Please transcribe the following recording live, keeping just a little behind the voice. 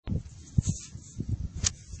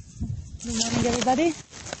Good morning, everybody.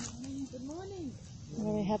 Good morning.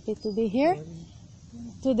 Very happy to be here.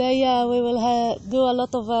 Today we will do a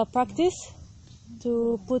lot of practice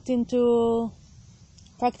to put into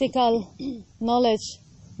practical knowledge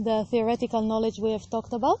the theoretical knowledge we have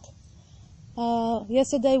talked about.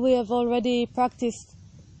 Yesterday we have already practiced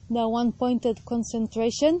the one-pointed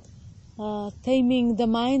concentration, taming the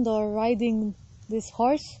mind or riding this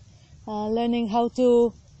horse, learning how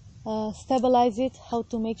to stabilize it, how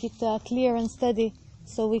to make it clear and steady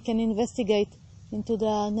so we can investigate into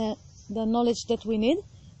the knowledge that we need.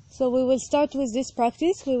 So we will start with this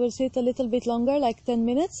practice. We will sit a little bit longer, like 10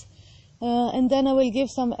 minutes, and then I will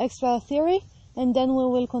give some extra theory, and then we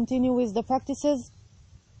will continue with the practices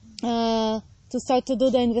to start to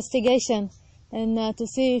do the investigation and to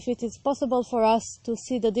see if it is possible for us to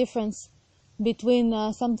see the difference between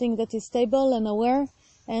something that is stable and aware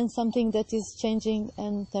and something that is changing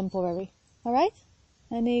and temporary. All right?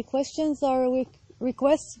 Any questions or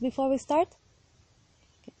requests before we start?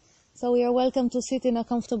 Okay. So we are welcome to sit in a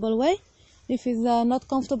comfortable way. If it's not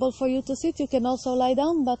comfortable for you to sit, you can also lie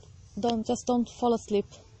down, but don't fall asleep.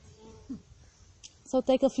 So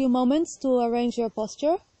take a few moments to arrange your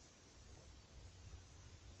posture.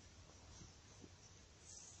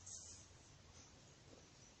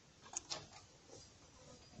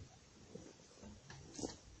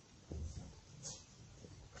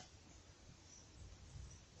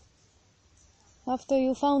 After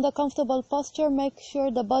you found a comfortable posture, make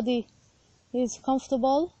sure the body is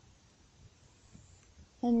comfortable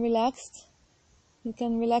and relaxed. You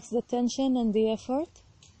can relax the tension and the effort.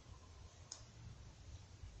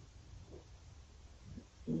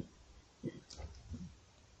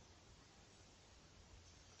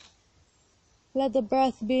 Let the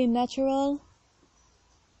breath be natural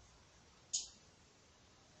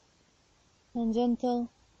and gentle.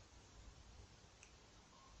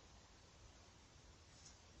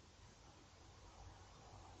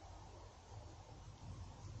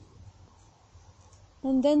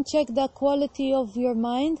 And then check the quality of your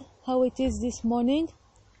mind, how it is this morning.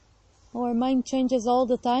 Our mind changes all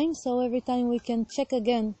the time, so every time we can check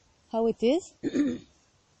again how it is.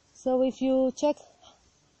 So if you check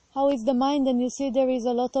how is the mind and you see there is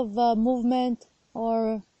a lot of movement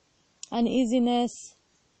or uneasiness,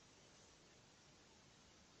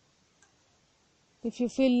 if you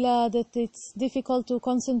feel that it's difficult to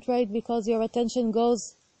concentrate because your attention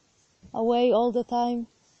goes away all the time,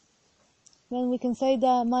 then we can say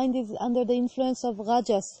the mind is under the influence of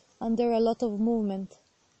rajas, under a lot of movement.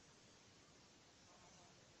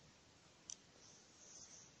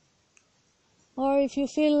 Or if you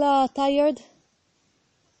feel tired,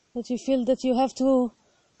 that you feel that you have to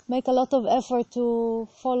make a lot of effort to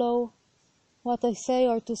follow what I say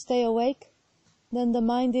or to stay awake, then the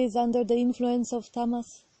mind is under the influence of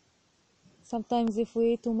tamas. Sometimes if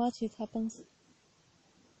we eat too much, it happens.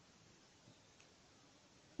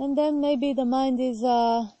 And then maybe the mind is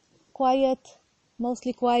quiet,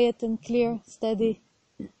 mostly quiet and clear, steady.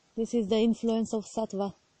 This is the influence of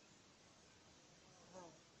sattva.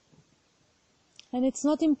 And it's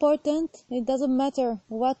not important, it doesn't matter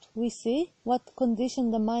what we see, what condition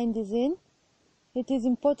the mind is in. It is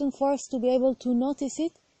important for us to be able to notice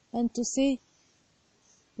it and to see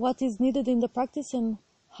what is needed in the practice and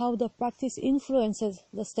how the practice influences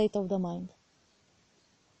the state of the mind.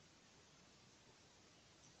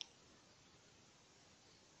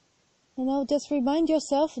 And now just remind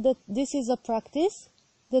yourself that this is a practice,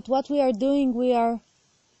 that what we are doing, we are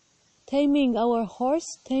taming our horse,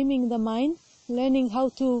 taming the mind, learning how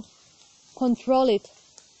to control it,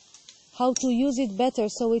 how to use it better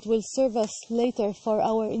so it will serve us later for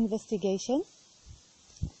our investigation.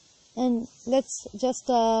 And let's just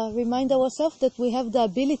remind ourselves that we have the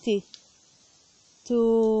ability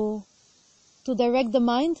to direct the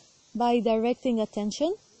mind by directing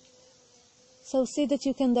attention. So see that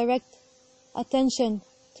you can direct attention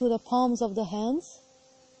to the palms of the hands.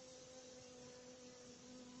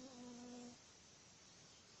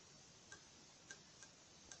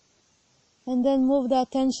 And then move the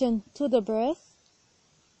attention to the breath.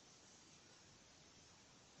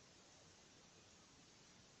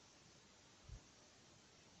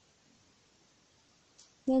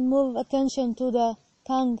 Then move attention to the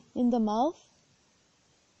tongue in the mouth.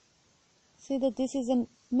 See that this is a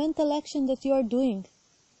mental action that you are doing.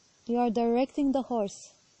 You are directing the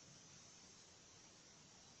horse.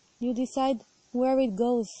 You decide where it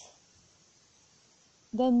goes.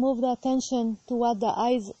 Then move the attention to what the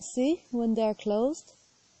eyes see when they are closed.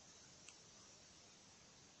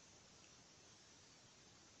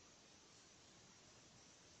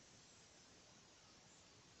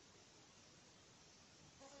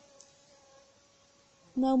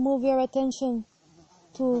 Now move your attention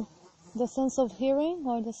to the sense of hearing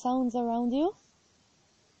or the sounds around you.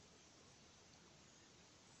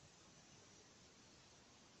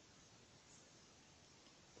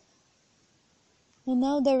 And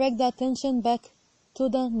now direct the attention back to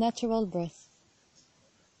the natural breath.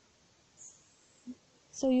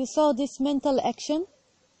 So you saw this mental action.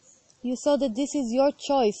 You saw that this is your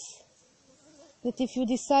choice. That if you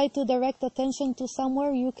decide to direct attention to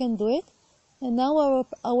somewhere, you can do it. And now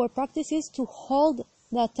our practice is to hold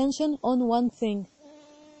the attention on one thing.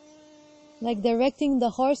 Like directing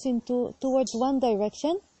the horse towards one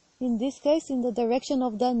direction. In this case, in the direction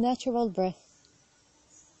of the natural breath.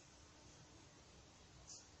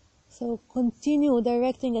 So continue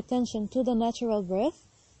directing attention to the natural breath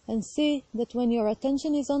and see that when your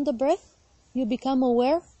attention is on the breath, you become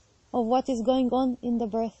aware of what is going on in the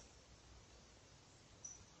breath.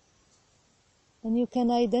 And you can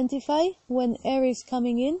identify when air is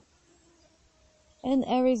coming in and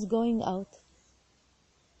air is going out.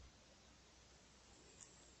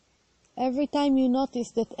 Every time you notice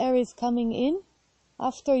that air is coming in,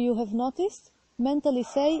 after you have noticed, mentally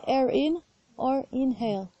say air in or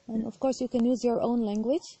inhale. And of course you can use your own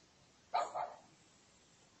language.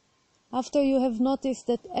 After you have noticed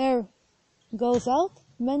that air goes out,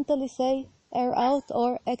 mentally say air out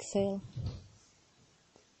or exhale.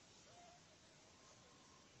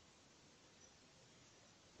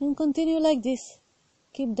 And continue like this.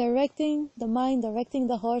 Keep directing the mind, directing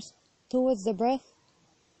the horse towards the breath,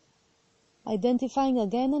 identifying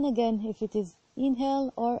again and again if it is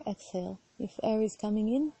inhale or exhale, if air is coming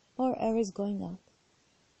in or air is going out.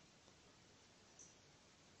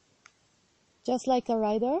 Just like a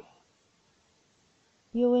rider,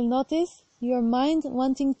 you will notice your mind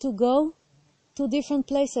wanting to go to different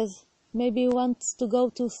places. Maybe it wants to go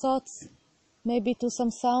to thoughts, maybe to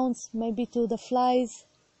some sounds, maybe to the flies.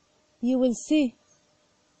 You will see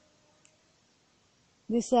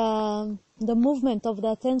this the movement of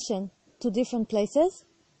the attention to different places,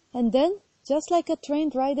 and then, just like a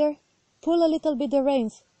trained rider, pull a little bit the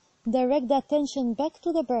reins, direct the attention back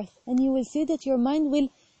to the breath, and you will see that your mind will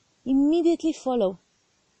immediately follow.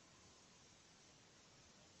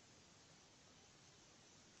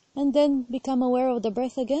 And then become aware of the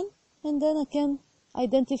breath again, and then again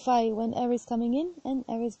identify when air is coming in and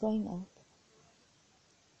air is going out.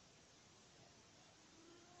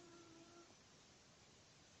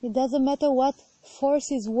 It doesn't matter what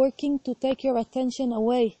force is working to take your attention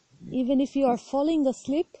away. Even if you are falling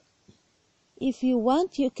asleep, if you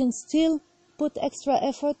want, you can still put extra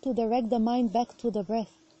effort to direct the mind back to the breath.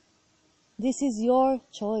 This is your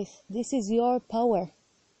choice. This is your power.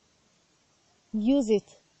 Use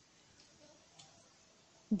it.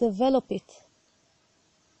 Develop it.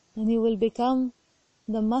 And you will become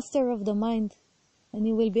the master of the mind. And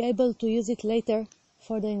you will be able to use it later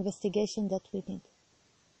for the investigation that we need.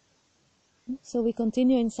 So we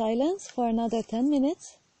continue in silence for another 10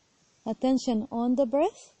 minutes. Attention on the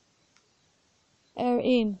breath. Air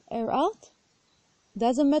in, air out.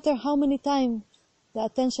 Doesn't matter how many times the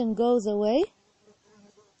attention goes away.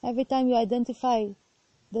 Every time you identify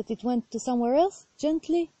that it went to somewhere else,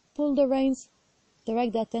 gently pull the reins,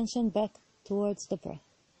 direct the attention back towards the breath.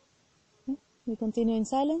 We continue in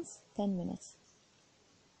silence, 10 minutes.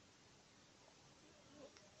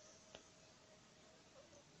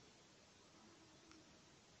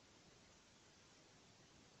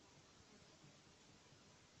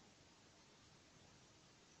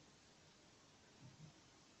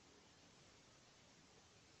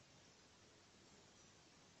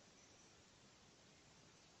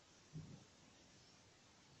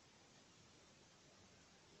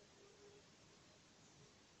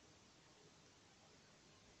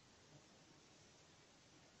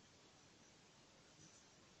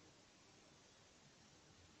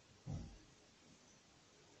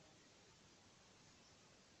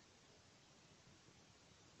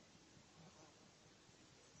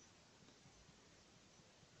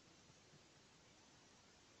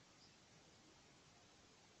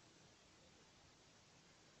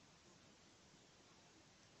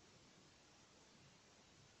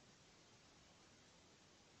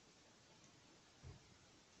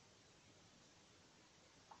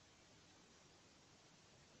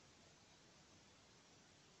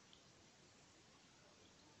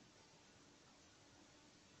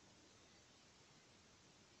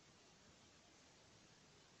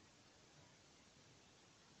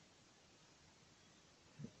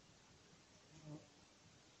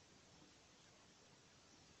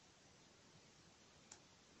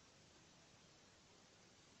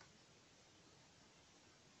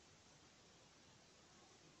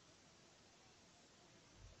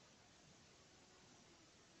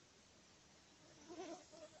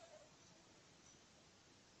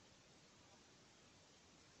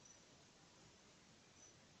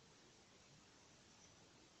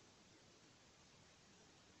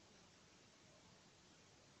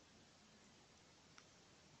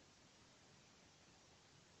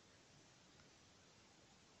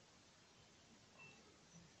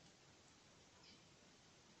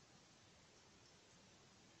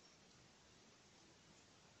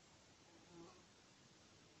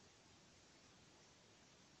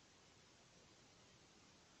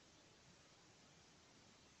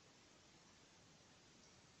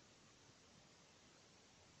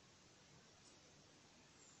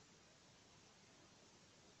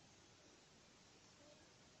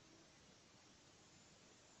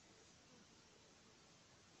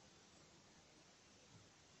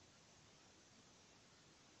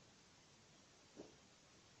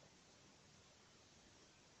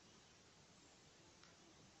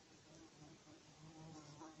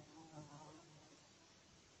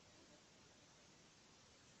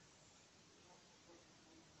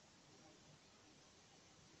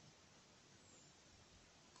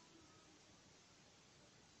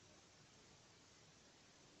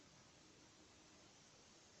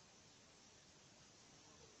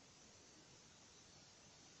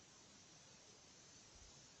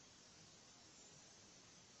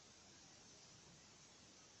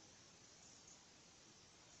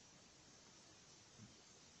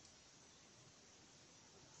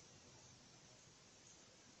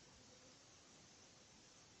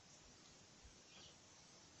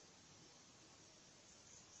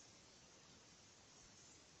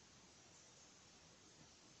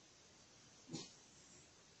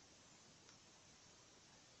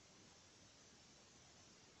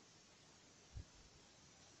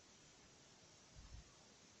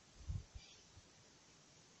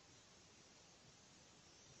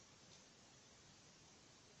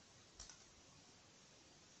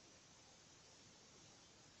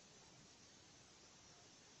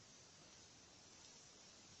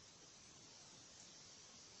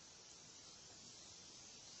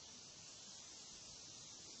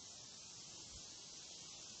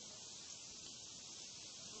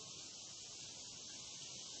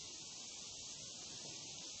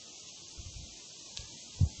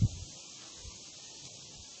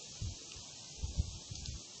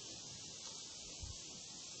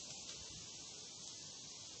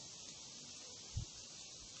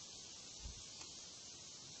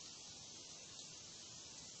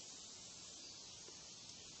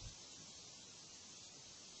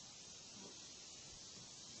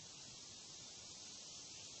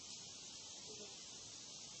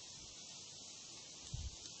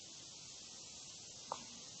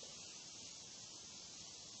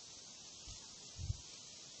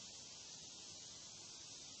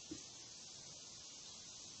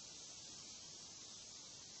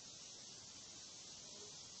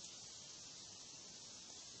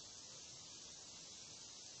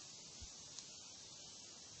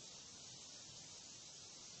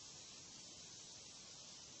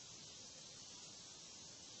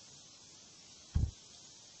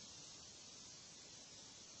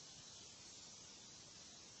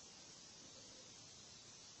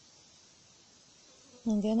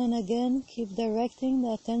 Again and again, keep directing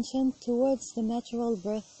the attention towards the natural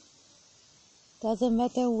breath. Doesn't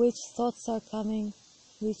matter which thoughts are coming,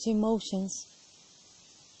 which emotions.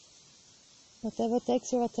 Whatever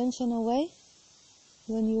takes your attention away,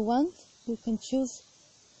 when you want, you can choose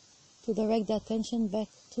to direct the attention back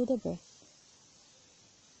to the breath.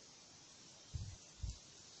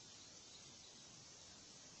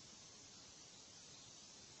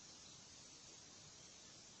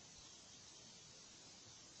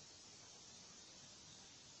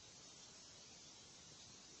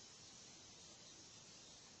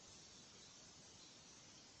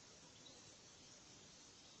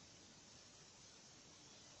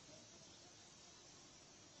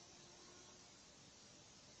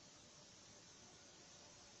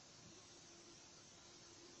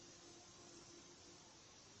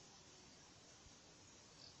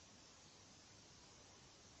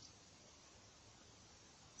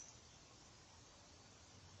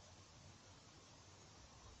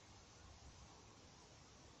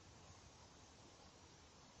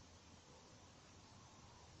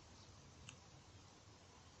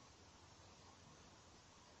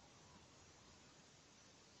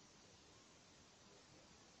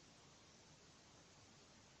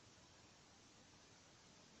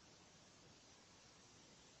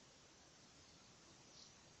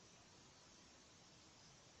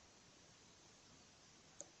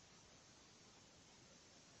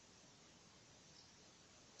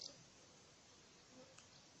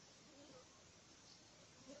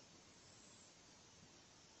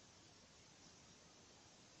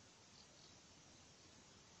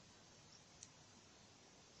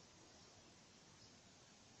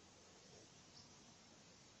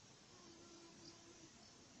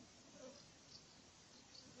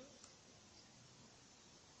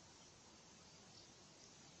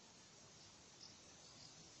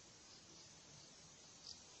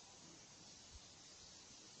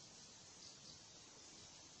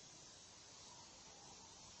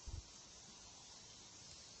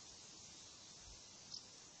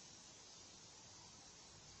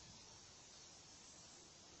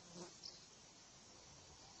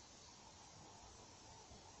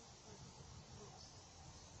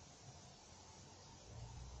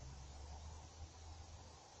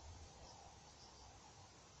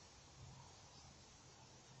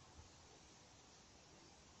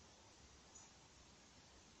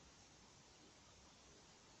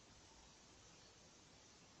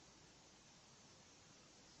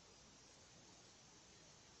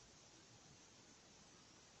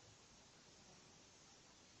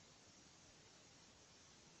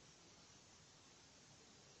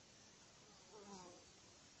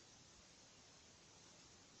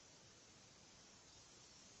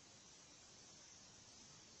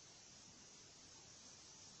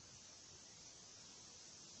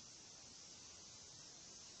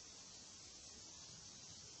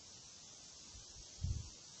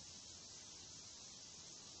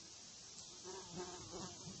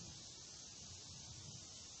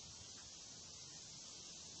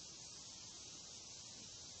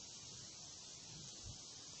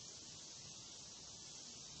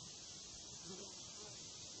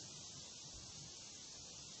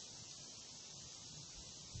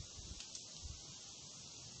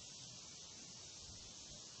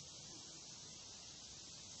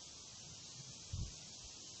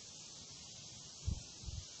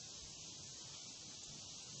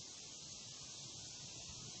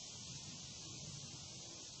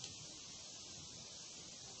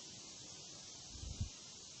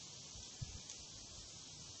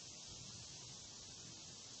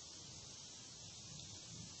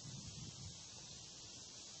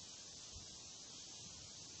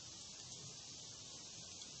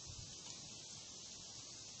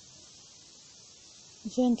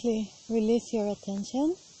 Gently release your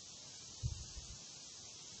attention.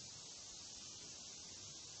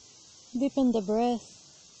 Deepen the breath.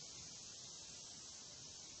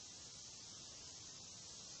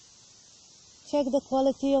 Check the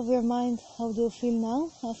quality of your mind. How do you feel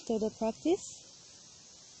now after the practice?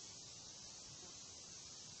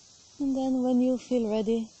 And then when you feel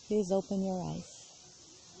ready, please open your eyes.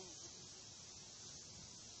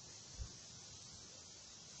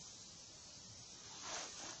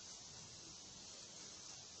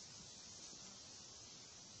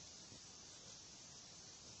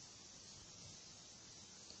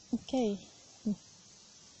 Okay.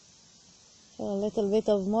 So a little bit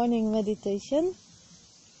of morning meditation.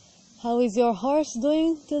 How is your horse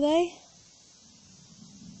doing today?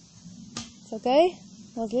 It's okay?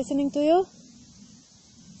 Was listening to you?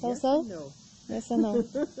 So? No. Yes or no?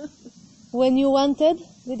 When you wanted,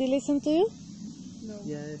 did he listen to you? No.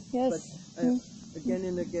 Yes. Yes. But again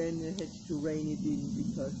and again I had to rein it in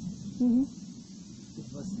because Mhm. it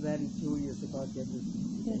was very curious about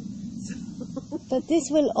everything. Yeah. So, But this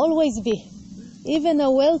will always be. Even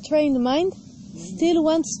a well-trained mind still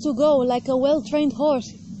wants to go like a well-trained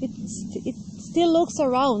horse. It still looks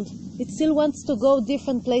around. It still wants to go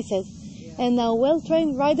different places. And a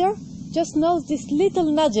well-trained rider just knows these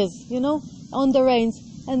little nudges, on the reins,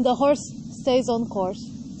 and the horse stays on course.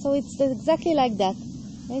 So it's exactly like that.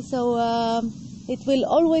 Okay? So it will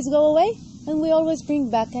always go away, and we always bring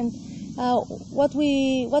back. And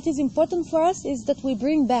what is important for us is that we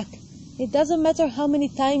bring back. It doesn't matter how many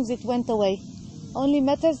times it went away. Only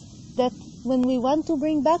matters that when we want to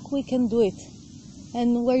bring back, we can do it.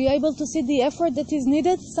 And were you able to see the effort that is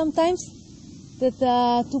needed sometimes? That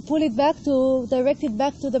to pull it back, to direct it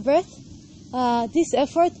back to the breath? This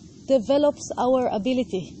effort develops our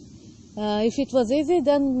ability. If it was easy,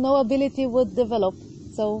 then no ability would develop.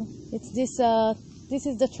 So it's this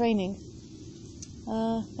is the training.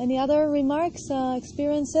 Any other remarks,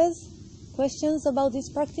 experiences, questions about this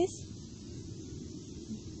practice?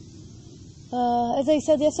 As I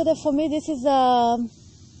said yesterday, for me this is the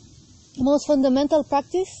most fundamental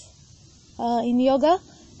practice in yoga,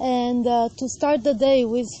 and to start the day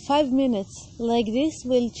with 5 minutes like this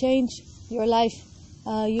will change your life.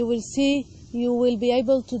 You will see, you will be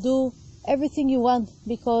able to do everything you want,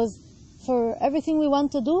 because for everything we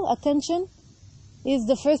want to do, attention is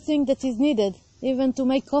the first thing that is needed. Even to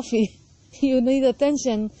make coffee, you need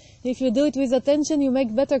attention. If you do it with attention, you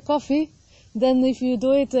make better coffee than if you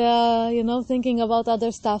do it, thinking about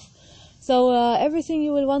other stuff. So everything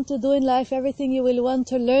you will want to do in life, everything you will want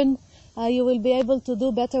to learn, you will be able to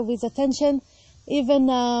do better with attention. Even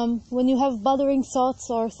when you have bothering thoughts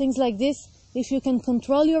or things like this, if you can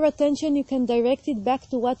control your attention, you can direct it back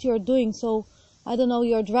to what you're doing. So, I don't know,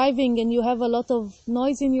 you're driving and you have a lot of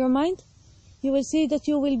noise in your mind, you will see that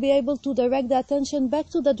you will be able to direct the attention back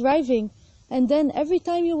to the driving. And then every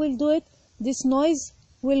time you will do it, this noise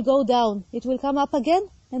will go down. It will come up again,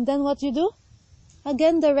 and then what you do?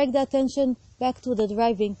 Again, direct the attention back to the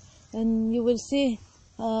driving. And you will see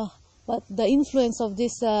what the influence of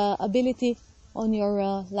this ability on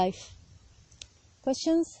your life.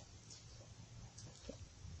 Questions?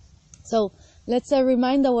 So, let's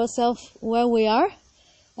remind ourselves where we are.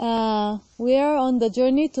 We are on the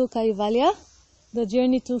journey to Kaivalya, the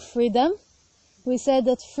journey to freedom. We said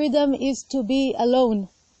that freedom is to be alone,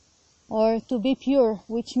 or to be pure,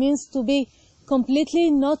 which means to be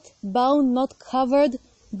completely not bound, not covered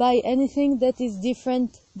by anything that is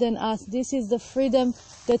different than us. This is the freedom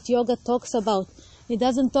that yoga talks about. It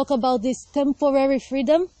doesn't talk about this temporary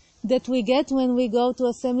freedom that we get when we go to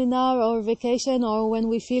a seminar or vacation or when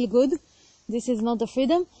we feel good. This is not the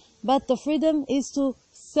freedom, but the freedom is to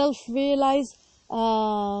self-realize,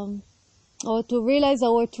 or to realize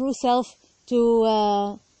our true self,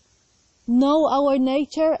 to know our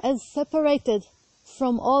nature as separated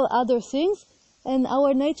from all other things, and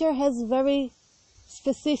our nature has very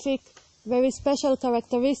specific, very special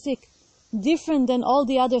characteristic, different than all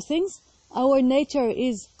the other things. Our nature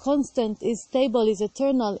is constant, is stable, is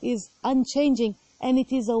eternal, is unchanging, and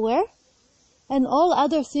it is aware. And all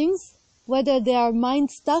other things, whether they are mind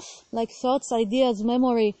stuff, like thoughts, ideas,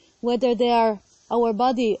 memory, whether they are our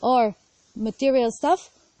body or material stuff,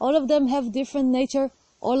 all of them have different nature,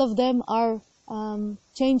 all of them are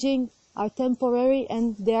changing, are temporary,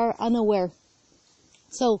 and they are unaware.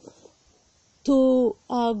 So, to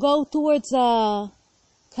go towards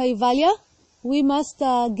Kaivalya, we must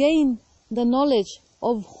gain the knowledge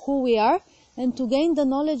of who we are, and to gain the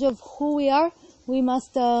knowledge of who we are, we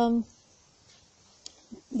must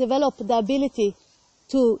develop the ability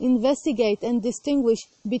to investigate and distinguish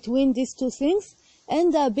between these two things,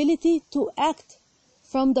 and the ability to act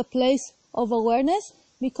from the place of awareness,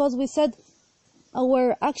 because we said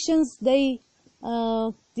our actions, they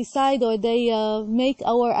decide, or they make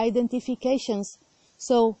our identifications.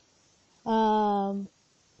 So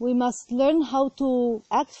we must learn how to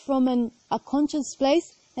act from a conscious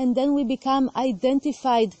place, and then we become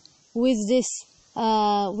identified with this,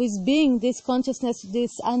 with being this consciousness,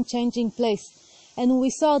 this unchanging place. And we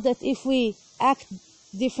saw that if we act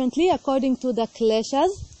differently according to the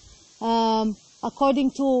kleshas, according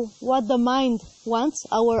to what the mind wants,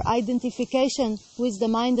 our identification with the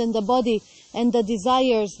mind and the body, and the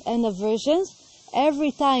desires and aversions,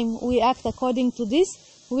 every time we act according to this,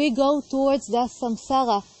 we go towards the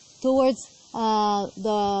samsara, towards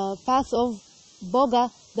the path of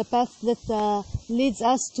boga, the path that leads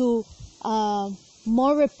us to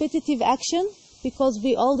more repetitive action, because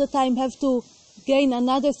we all the time have to gain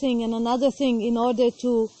another thing and another thing in order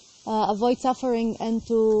to avoid suffering and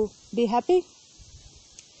to be happy,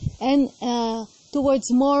 and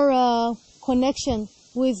towards more connection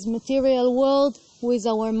with material world, with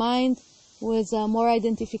our mind, with more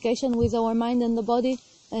identification with our mind and the body,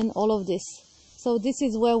 and all of this. So this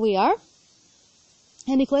is where we are.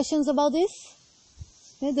 Any questions about this?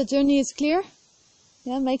 Yeah, the journey is clear?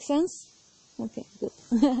 Yeah, makes sense? Okay, good.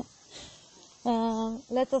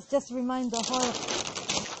 Let us just remind the whole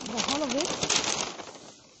of it.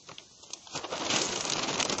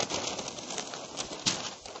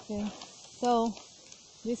 Okay, so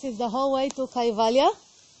this is the whole way to Kaivalya.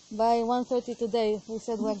 By 1:30 today, we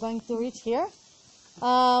said we're going to reach here.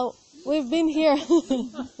 We've been here.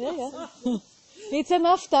 Yeah. It's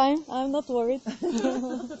enough time. I'm not worried.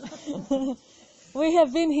 We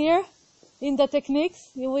have been here in the techniques.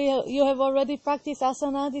 You have already practiced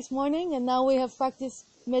asana this morning, and now we have practiced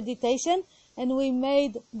meditation, and we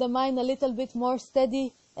made the mind a little bit more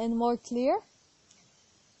steady and more clear.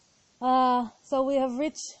 So we have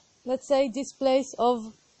reached, let's say, this place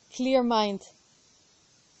of clear mind.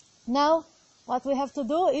 Now, what we have to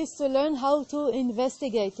do is to learn how to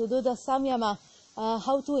investigate, to do the samyama,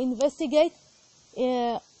 how to investigate,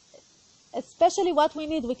 especially what we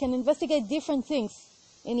need. We can investigate different things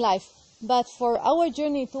in life, but for our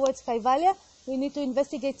journey towards Kaivalya, we need to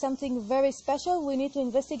investigate something very special. We need to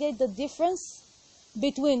investigate the difference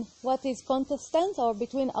between what is constant, or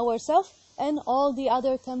between ourselves, and all the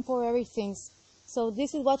other temporary things. So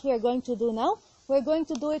this is what we are going to do now. We're going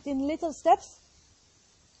to do it in little steps.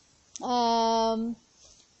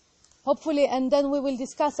 Hopefully, and then we will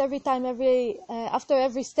discuss every time, after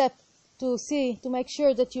every step, to make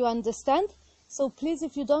sure that you understand. So please,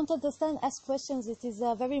 if you don't understand, ask questions. It is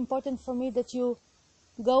very important for me that you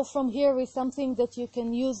go from here with something that you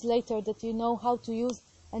can use later, that you know how to use,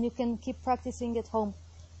 and you can keep practicing at home.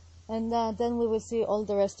 And then we will see all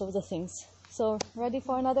the rest of the things. So, ready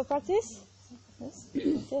for another practice? Yes?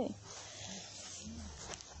 Okay.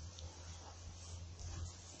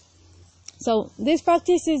 So this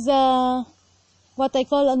practice is what I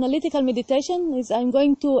call analytical meditation. I'm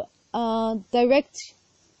going to direct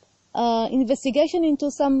investigation into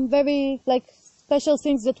some very special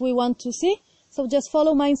things that we want to see. So just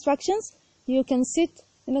follow my instructions. You can sit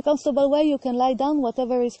in a comfortable way. You can lie down,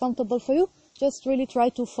 whatever is comfortable for you. Just really try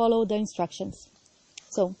to follow the instructions.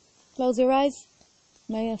 So close your eyes.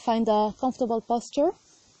 May find a comfortable posture.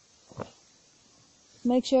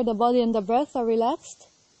 Make sure the body and the breath are relaxed.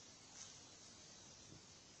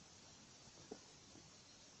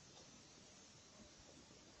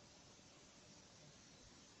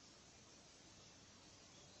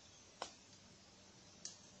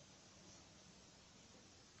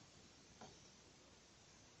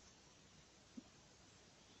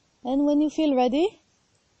 And when you feel ready,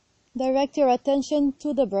 direct your attention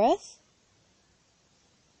to the breath.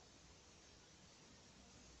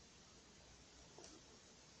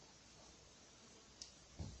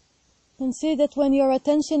 And see that when your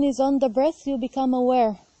attention is on the breath, you become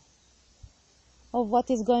aware of what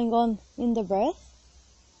is going on in the breath.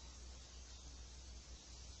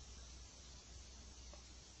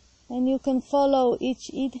 And you can follow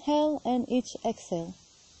each inhale and each exhale.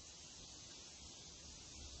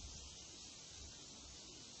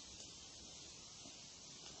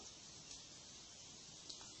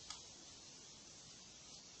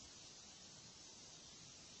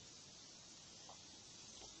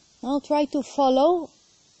 Now try to follow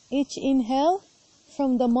each inhale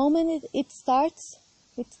from the moment it starts.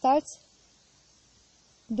 It starts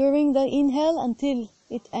during the inhale until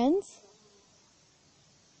it ends.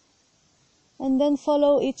 And then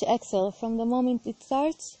follow each exhale from the moment it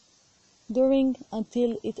starts during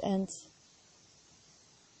until it ends.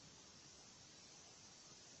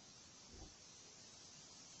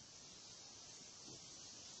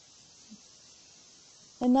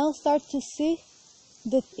 And now start to see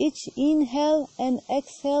that each inhale and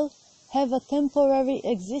exhale have a temporary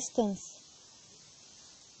existence.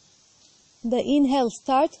 The inhale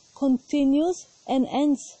starts, continues, and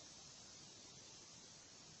ends.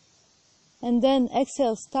 And then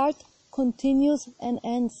exhale starts, continues, and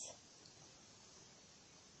ends.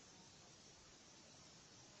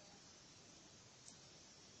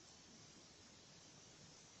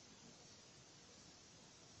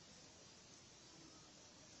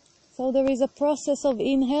 So there is a process of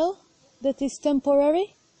inhale that is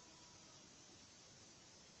temporary,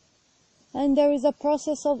 and there is a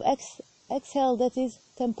process of exhale that is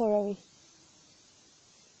temporary.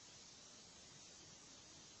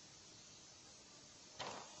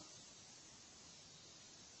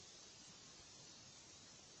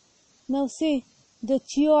 Now see that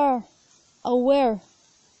you are aware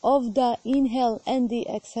of the inhale and the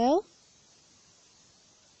exhale.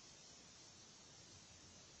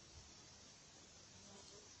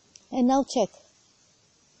 And now check.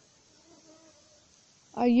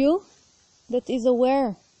 Are you that is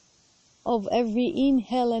aware of every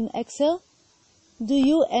inhale and exhale? Do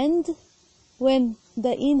you end when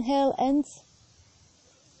the inhale ends?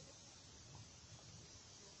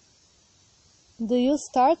 Do you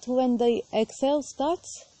start when the exhale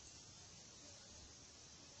starts?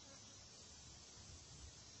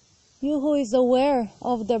 You who is aware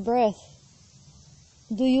of the breath,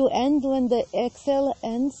 do you end when the exhale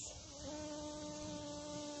ends?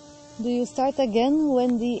 Do you start again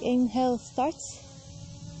when the inhale starts?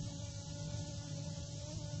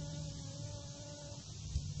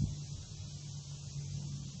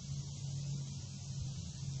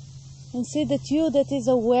 And see that you that is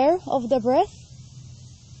aware of the breath,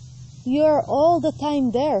 you are all the time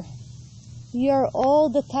there. You are all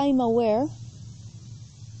the time aware.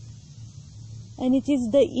 And it is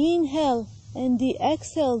the inhale and the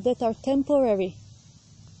exhale that are temporary.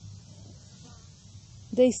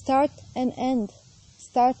 They start and end,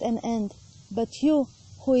 start and end. But you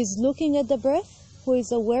who is looking at the breath, who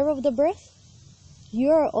is aware of the breath, you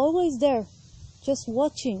are always there, just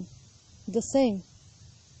watching the same.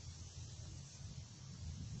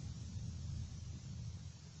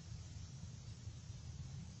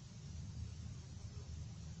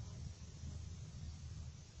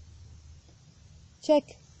 Check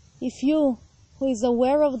if you who is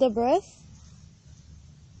aware of the breath,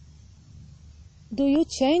 do you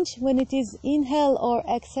change when it is inhale or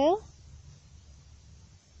exhale?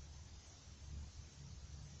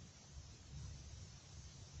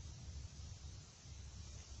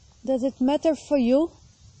 Does it matter for you,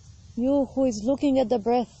 you who is looking at the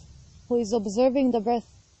breath, who is observing the breath,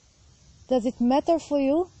 does it matter for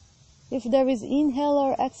you if there is inhale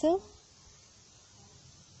or exhale?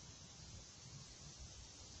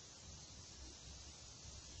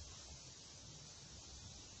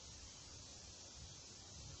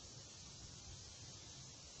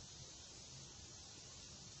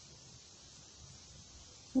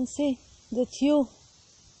 And see that you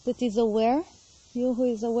that is aware, you who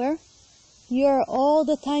is aware, you are all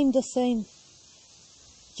the time the same.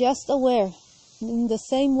 Just aware, in the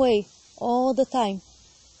same way, all the time.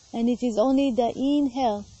 And it is only the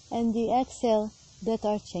inhale and the exhale that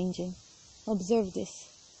are changing. Observe this.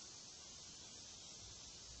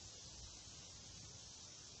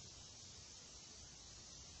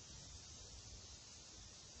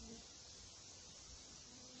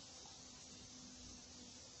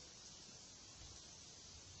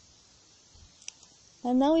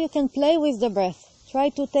 And now you can play with the breath. Try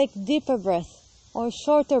to take deeper breath or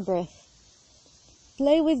shorter breath.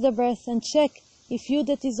 Play with the breath and check if you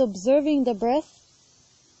that is observing the breath,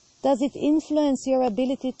 does it influence your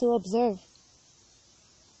ability to observe?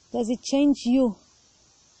 Does it change you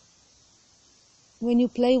when you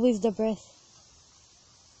play with the breath?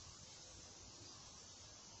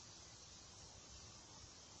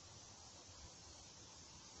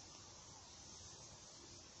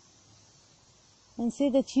 And see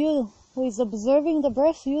that you who is observing the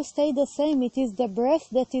breath, you stay the same. It is the breath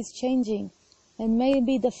that is changing. And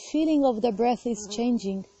maybe the feeling of the breath is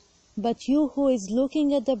changing. But you who is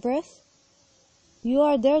looking at the breath, you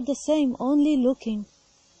are there the same, only looking.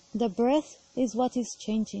 The breath is what is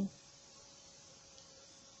changing.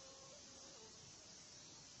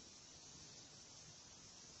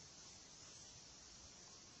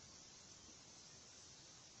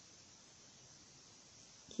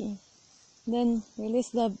 Okay. Then release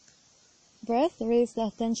the breath, release the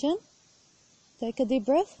attention. Take a deep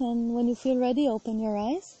breath, and when you feel ready, open your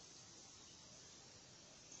eyes.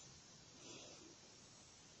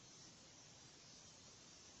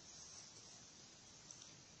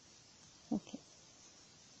 Okay.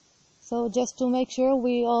 So just to make sure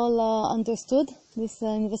we all understood this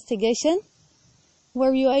investigation,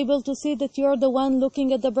 were you able to see that you're the one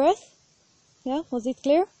looking at the breath? Yeah, was it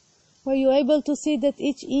clear? Were you able to see that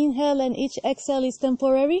each inhale and each exhale is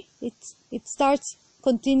temporary? It starts,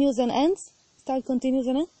 continues and ends? Start, continues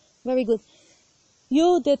and ends? Very good.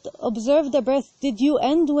 You that observe the breath, did you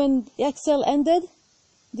end when exhale ended?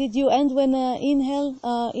 Did you end when inhale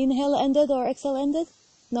ended or exhale ended?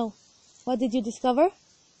 No. What did you discover?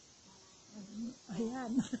 I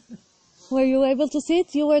am. Were you able to see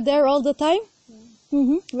it? You were there all the time?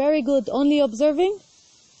 Yeah. Very good. Only observing?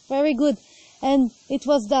 Very good. And it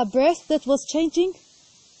was the breath that was changing?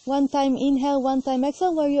 One time inhale, one time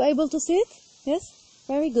exhale. Were you able to see it? Yes?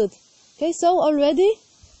 Very good. Okay, so already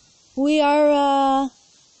we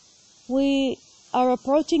are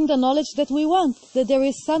approaching the knowledge that we want, that there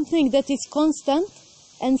is something that is constant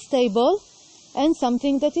and stable and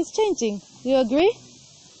something that is changing. Do you agree?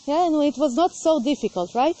 Yeah, and it was not so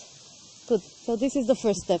difficult, right? Good. So this is the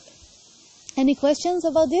first step. Any questions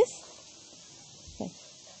about this? Okay.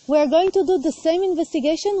 We are going to do the same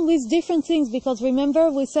investigation with different things, because remember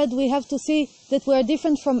we said we have to see that we are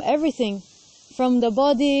different from everything. From the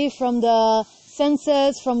body, from the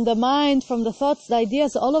senses, from the mind, from the thoughts, the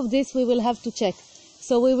ideas, all of this we will have to check.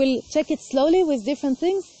 So we will check it slowly with different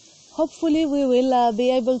things. Hopefully we will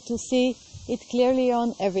be able to see it clearly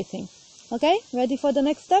on everything. Okay? Ready for the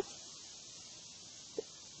next step?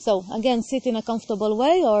 So, again, sit in a comfortable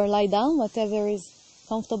way or lie down, whatever is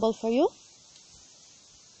comfortable for you.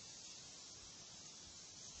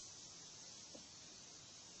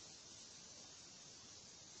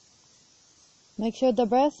 Make sure the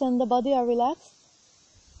breath and the body are relaxed.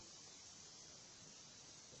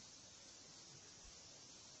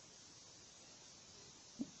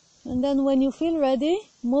 And then when you feel ready,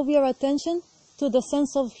 move your attention to the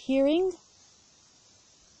sense of hearing,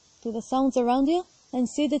 to the sounds around you, and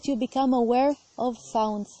see that you become aware of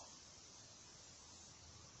sounds.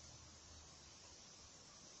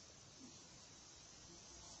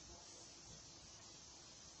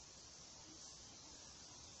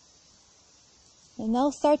 And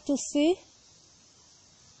now start to see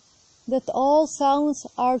that all sounds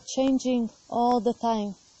are changing all the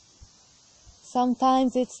time.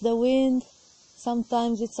 Sometimes it's the wind,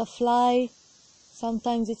 sometimes it's a fly,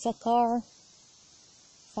 sometimes it's a car,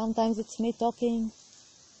 sometimes it's me talking.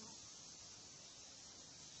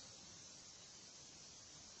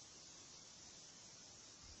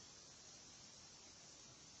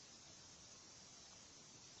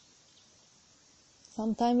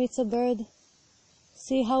 Sometimes it's a bird.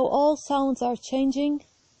 See how all sounds are changing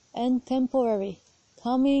and temporary,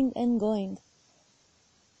 coming and going.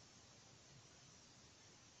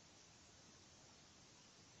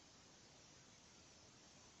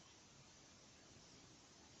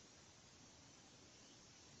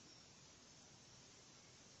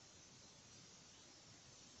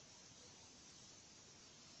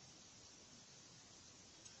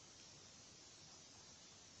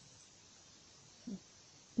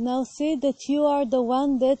 Now see that you are the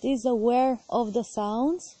one that is aware of the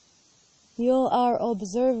sounds. You are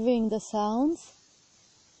observing the sounds.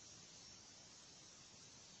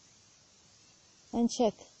 And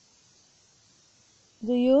check.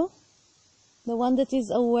 Do you, the one that is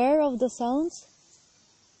aware of the sounds,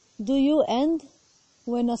 do you end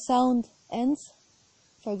when a sound ends?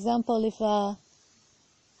 For example, if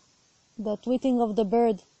the tweeting of the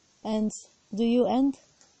bird ends, do you end?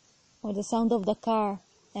 Or the sound of the car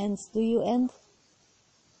ends, do you end?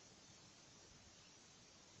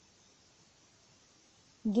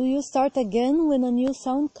 Do you start again when a new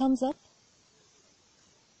sound comes up?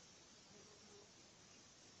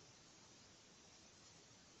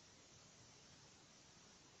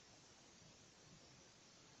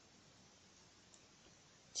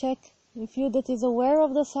 Check if you that is aware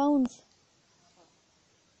of the sounds.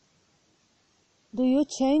 Do you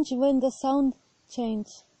change when the sound change?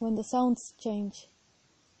 When the sounds change?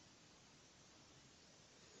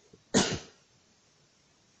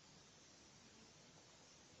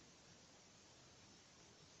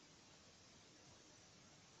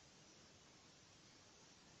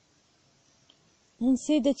 And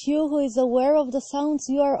see that you who is aware of the sounds,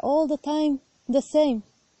 you are all the time the same.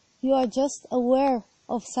 You are just aware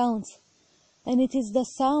of sounds. And it is the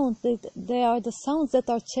sound, they are the sounds that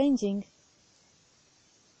are changing.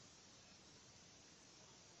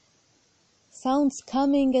 Sounds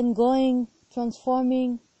coming and going,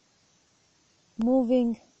 transforming,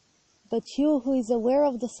 moving. But you who is aware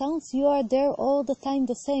of the sounds, you are there all the time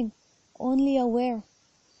the same, only aware.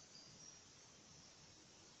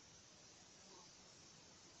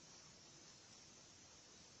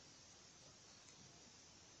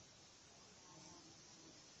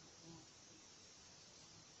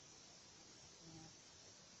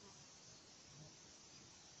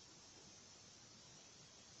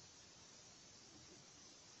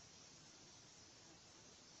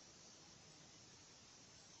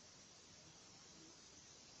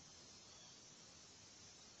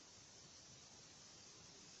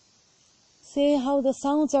 See how the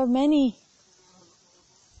sounds are many.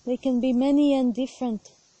 They can be many and different.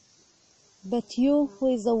 But you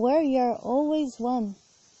who is aware, you are always one.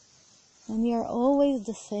 And you are always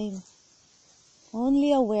the same.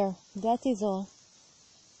 Only aware, that is all.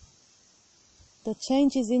 The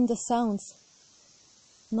change is in the sounds.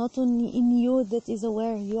 Not only in you that is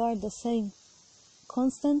aware, you are the same.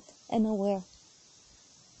 Constant and aware.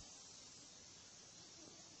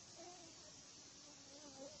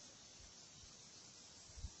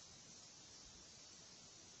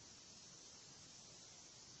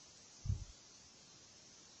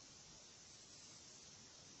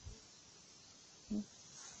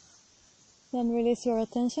 Then release your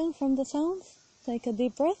attention from the sounds. Take a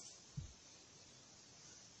deep breath.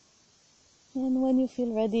 And when you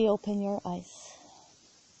feel ready, open your eyes.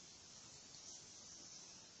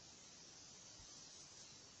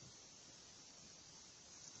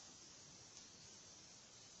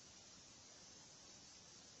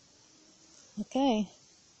 Okay.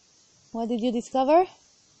 What did you discover?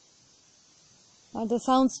 Are the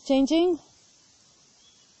sounds changing?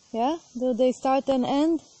 Yeah? Do they start and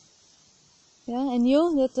end? Yeah? And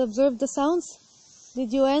you that observed the sounds?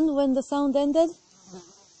 Did you end when the sound ended?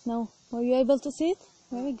 No. Were you able to see it?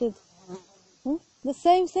 Very good. The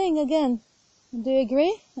same thing again. Do you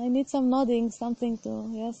agree? I need some nodding, something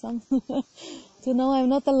to, yeah, some, to know I'm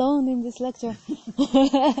not alone in this lecture.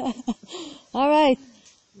 Alright.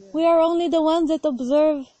 We are only the ones that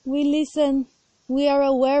observe, we listen, we are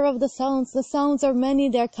aware of the sounds. The sounds are many,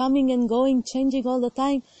 they are coming and going, changing all the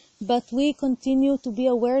time, but we continue to be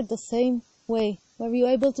aware the same way. Were you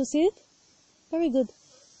able to see it? Very good.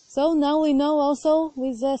 So now we know also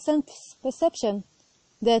with sense perception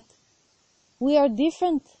that we are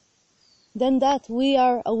different than that. We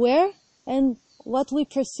are aware, and what we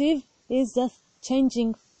perceive is the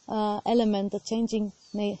changing element,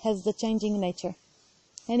 has the changing nature.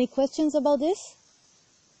 Any questions about this?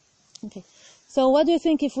 Okay. So what do you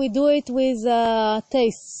think if we do it with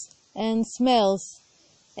tastes and smells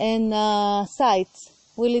and sights?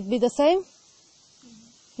 Will it be the same?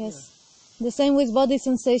 Yes. Yeah. The same with body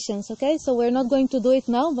sensations, okay? So we're not going to do it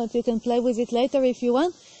now, but you can play with it later if you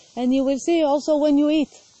want. And you will see also when you eat,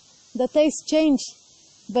 the taste change.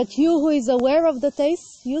 But you who is aware of the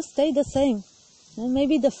taste, you stay the same. And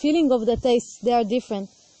maybe the feeling of the taste, they are different.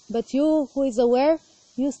 But you who is aware,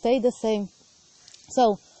 you stay the same.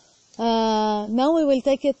 So, now we will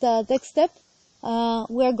take it next step.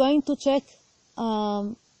 We are going to check,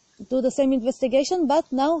 do the same investigation,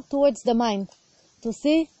 but now towards the mind. To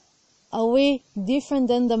see, are we different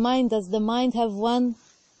than the mind? Does the mind have one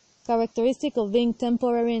characteristic of being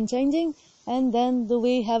temporary and changing? And then do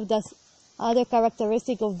we have this other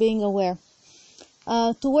characteristic of being aware?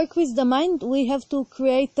 To work with the mind, we have to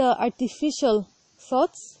create artificial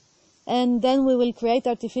thoughts, and then we will create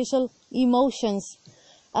artificial emotions.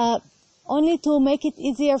 Only to make it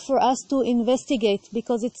easier for us to investigate,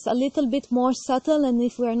 because it's a little bit more subtle, and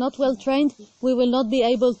if we are not well trained, we will not be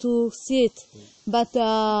able to see it. But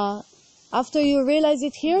after you realize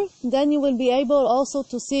it here, then you will be able also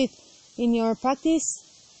to see it in your practice,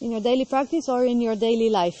 in your daily practice, or in your daily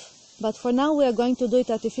life. But for now, we are going to do it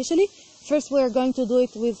artificially. First, we are going to do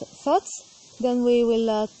it with thoughts. Then we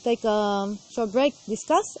will take a short break,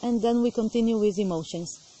 discuss, and then we continue with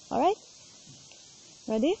emotions. Alright?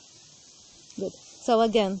 Ready? Good. So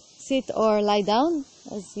again, sit or lie down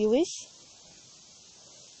as you wish.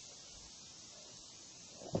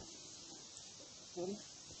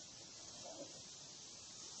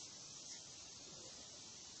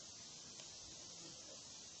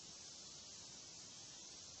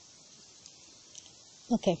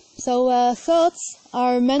 Okay, so thoughts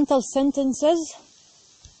are mental sentences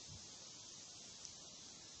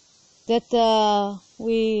that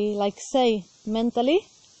we say mentally,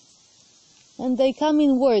 and they come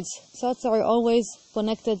in words. Thoughts are always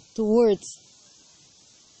connected to words.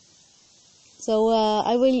 So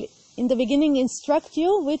I will, in the beginning, instruct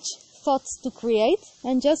you which thoughts to create,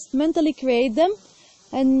 and just mentally create them.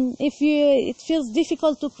 And if it feels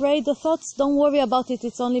difficult to create the thoughts, don't worry about it.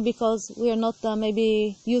 It's only because we are not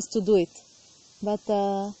maybe used to do it. But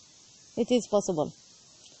it is possible.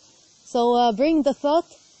 So bring the thought,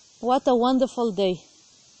 what a wonderful day.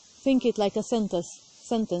 Think it like a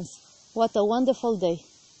sentence. What a wonderful day.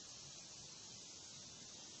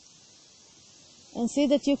 And see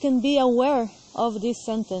that you can be aware of this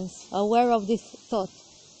sentence, aware of this thought.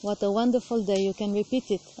 What a wonderful day. You can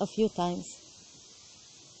repeat it a few times.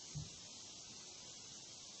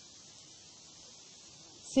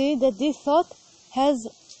 See that this thought has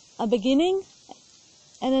a beginning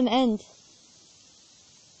and an end.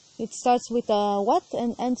 It starts with a what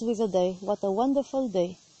and ends with a day. What a wonderful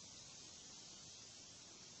day.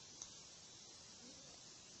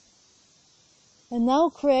 And now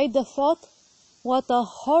create the thought, what a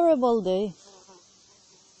horrible day.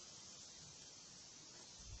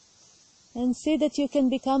 And see that you can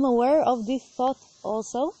become aware of this thought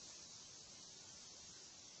also.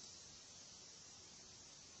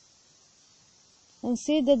 And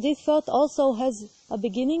see that this thought also has a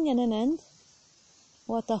beginning and an end.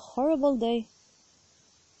 What a horrible day.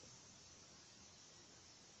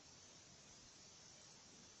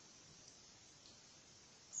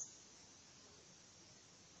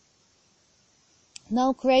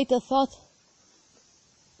 Now create a thought.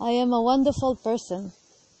 I am a wonderful person.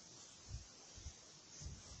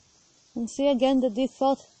 And see again that this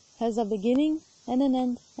thought has a beginning and an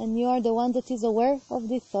end, and you are the one that is aware of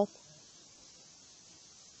this thought.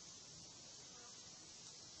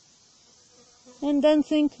 And then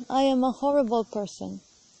think, I am a horrible person.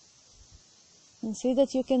 And see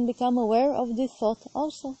that you can become aware of this thought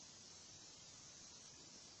also.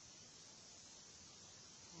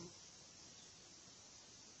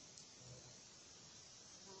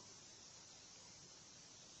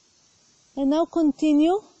 And now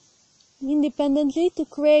continue independently to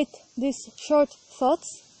create these short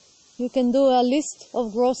thoughts. You can do a list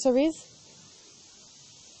of groceries.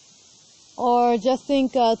 Or just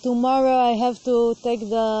think, tomorrow I have to take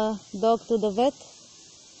the dog to the vet.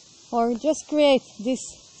 Or just create this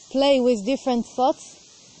play with different thoughts.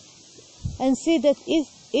 And see that if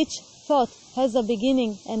each thought has a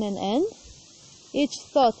beginning and an end, each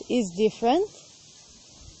thought is different.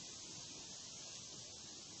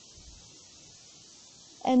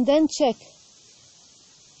 And then check,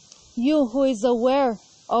 you who is aware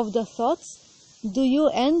of the thoughts, do you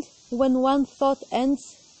end when one thought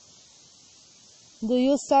ends? Do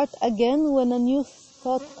you start again when a new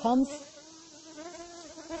thought comes?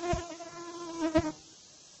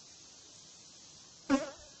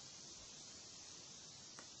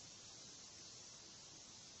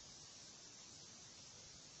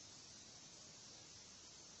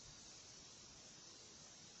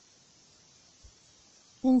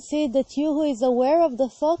 And see that you who is aware of the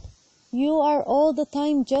thought, you are all the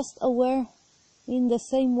time just aware in the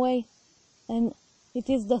same way. And it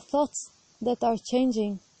is the thoughts that are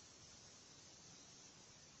changing.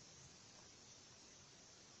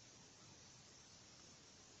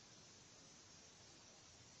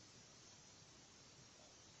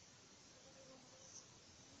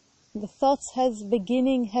 The thoughts have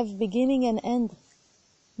beginning and end.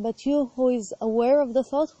 But you who is aware of the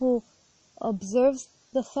thought, who observes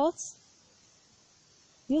the thoughts,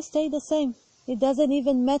 you stay the same. It doesn't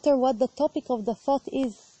even matter what the topic of the thought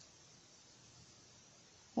is.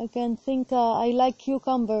 I can think, I like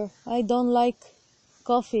cucumber, I don't like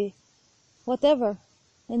coffee, whatever.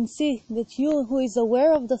 And see that you who is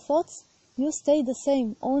aware of the thoughts, you stay the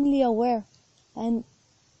same, only aware. And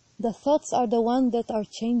the thoughts are the ones that are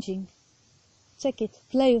changing. Check it,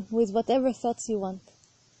 play with whatever thoughts you want.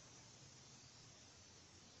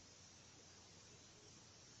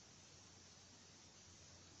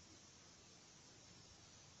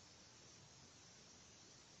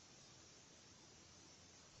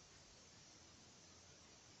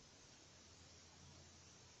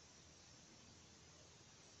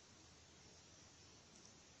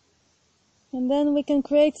 And then we can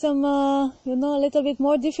create some, a little bit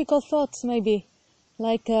more difficult thoughts maybe.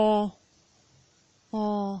 Like, I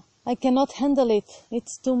cannot handle it.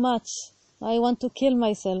 It's too much. I want to kill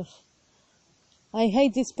myself. I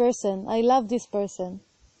hate this person. I love this person.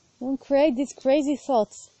 Don't create these crazy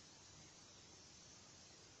thoughts.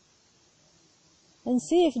 And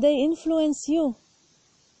see if they influence you.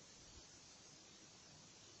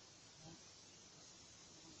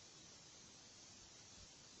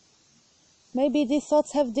 Maybe these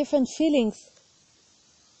thoughts have different feelings.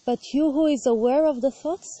 But you who is aware of the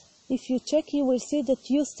thoughts, if you check, you will see that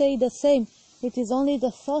you stay the same. It is only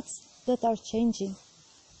the thoughts that are changing.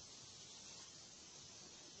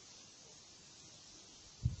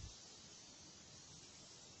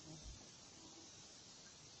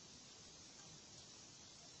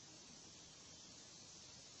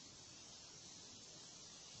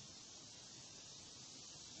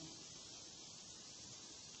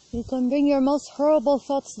 You can bring your most horrible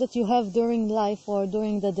thoughts that you have during life or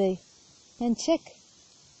during the day and check.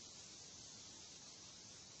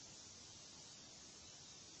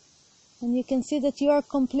 And you can see that you are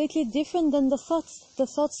completely different than the thoughts. The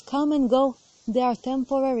thoughts come and go. They are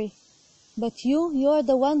temporary. But you are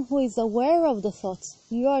the one who is aware of the thoughts.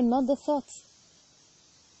 You are not the thoughts.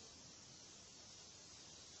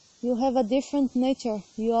 You have a different nature.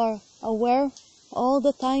 You are aware all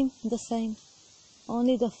the time the same.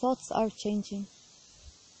 Only the thoughts are changing.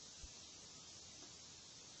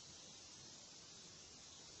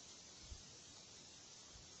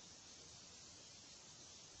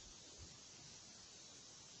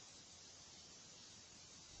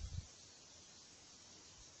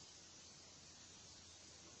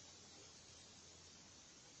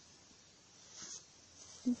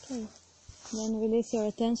 Okay. Then release your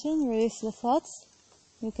attention, release the thoughts.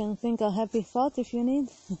 You can think a happy thought if you need.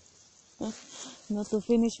 Not to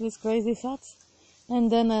finish with crazy thoughts.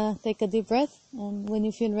 And then take a deep breath, and when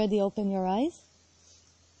you feel ready, open your eyes.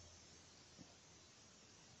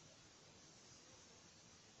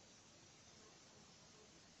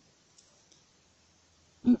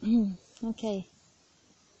 Okay.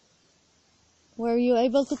 Were you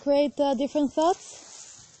able to create different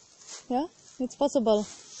thoughts? Yeah, it's possible.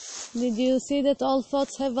 Did you see that all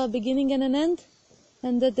thoughts have a beginning and an end?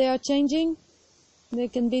 And that they are changing? They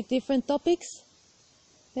can be different topics?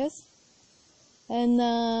 Yes? And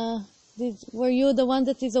were you the one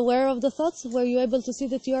that is aware of the thoughts? Were you able to see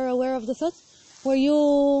that you are aware of the thoughts? Were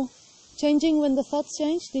you changing when the thoughts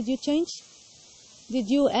changed? Did you change? Did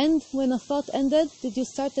you end when a thought ended? Did you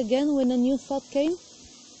start again when a new thought came?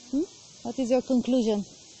 What is your conclusion?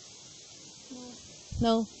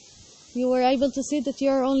 No. You were able to see that you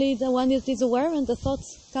are only the one that is aware and the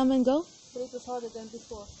thoughts come and go? But it was harder than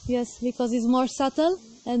before. Yes, because it's more subtle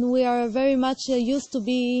and we are very much used to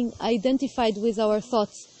being identified with our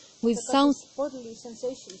thoughts, with sounds. Bodily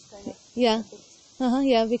sensations, kind of. Yeah.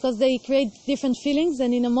 Yeah, because they create different feelings,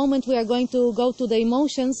 and in a moment we are going to go to the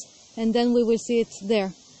emotions, and then we will see it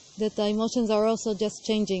there, that the emotions are also just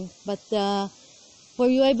changing. But were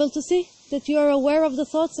you able to see that you are aware of the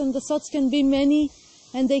thoughts, and the thoughts can be many,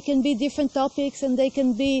 and they can be different topics, and they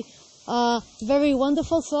can be very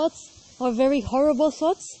wonderful thoughts or very horrible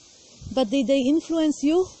thoughts, but did they influence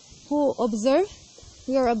you who observe,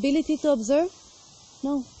 your ability to observe?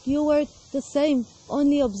 No, you were the same,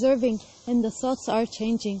 only observing, and the thoughts are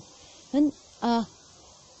changing. And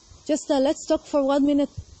let's talk for 1 minute.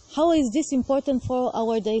 How is this important for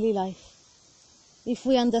our daily life? If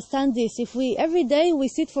we understand this, if we every day we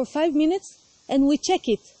sit for 5 minutes and we check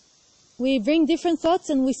it, we bring different thoughts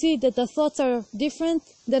and we see that the thoughts are different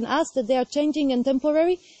than us, that they are changing and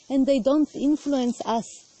temporary, and they don't influence us.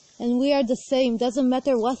 And we are the same. Doesn't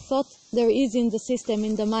matter what thought there is in the system,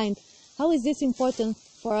 in the mind. How is this important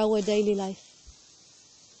for our daily life?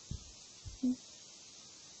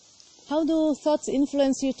 How do thoughts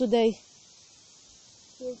influence you today?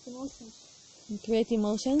 Create emotions. You create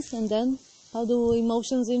emotions, and then how do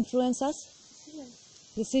emotions influence us?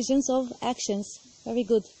 Decisions of actions. Very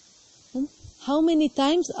good. How many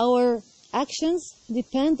times our actions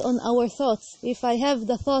depend on our thoughts? If I have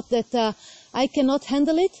the thought that I cannot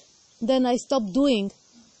handle it, then I stop doing.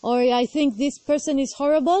 Or I think this person is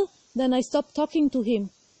horrible, then I stop talking to him.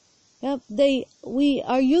 Yeah, we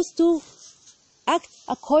are used to act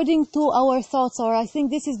according to our thoughts, or I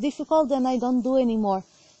think this is difficult, then I don't do anymore.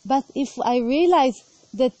 But if I realize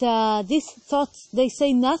that these thoughts, they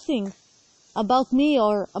say nothing about me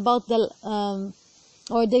or about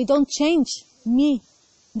or they don't change me,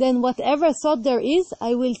 then whatever thought there is,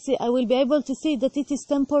 I will be able to see that it is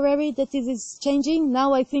temporary, that it is changing.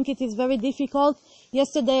 Now I think it is very difficult.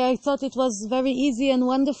 Yesterday I thought it was very easy and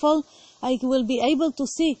wonderful. I will be able to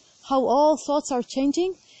see how all thoughts are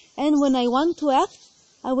changing. And when I want to act,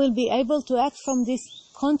 I will be able to act from this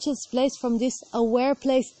conscious place, from this aware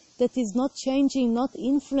place that is not changing, not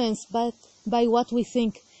influenced by what we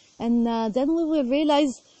think. And then we will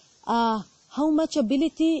realize how much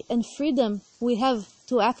ability and freedom we have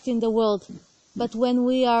to act in the world. But when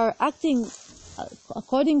we are acting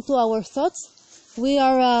according to our thoughts, we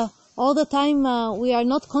are all the time, we are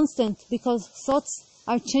not constant, because thoughts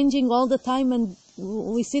are changing all the time, and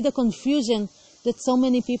we see the confusion that so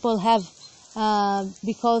many people have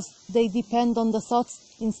because they depend on the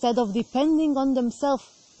thoughts instead of depending on themselves,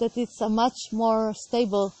 that it's a much more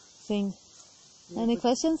stable thing. Yeah, Any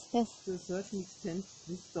questions? Yes. To a certain extent,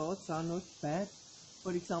 these thoughts are not bad.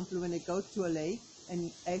 For example, when I go to a lake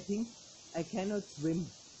and I think I cannot swim,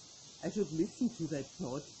 I should listen to that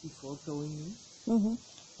thought before going in. Mm-hmm.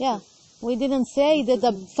 Yeah. We didn't say that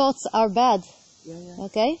the thoughts are bad. Yeah.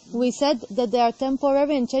 Okay? We said that they are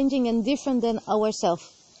temporary and changing and different than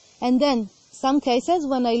ourselves. And then, some cases,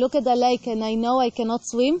 when I look at the lake and I know I cannot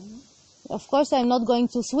swim, of course I'm not going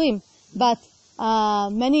to swim. But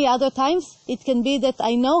many other times, it can be that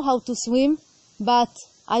I know how to swim, but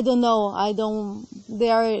I don't know,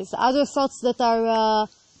 there are other thoughts that are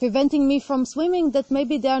preventing me from swimming, that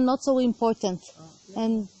maybe they are not so important.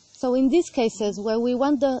 And so in these cases, where we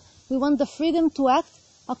want the freedom to act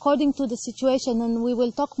according to the situation, and we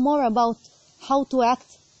will talk more about how to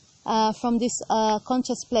act from this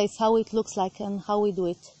conscious place, how it looks like and how we do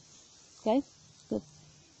it. Okay? Good.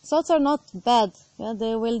 Thoughts are not bad. Yeah?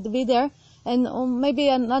 They will be there. And maybe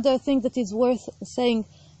another thing that is worth saying,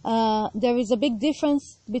 there is a big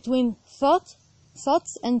difference between thoughts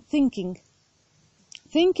and thinking.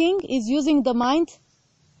 Thinking is using the mind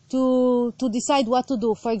to decide what to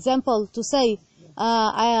do. For example, to say,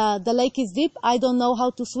 the lake is deep, I don't know how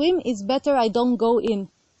to swim, it's better I don't go in.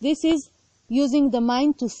 This is using the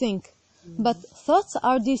mind to think. But thoughts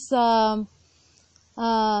are these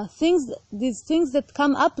things that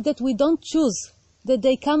come up that we don't choose, that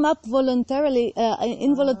they come up voluntarily,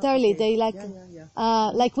 involuntarily. Okay. They like, yeah.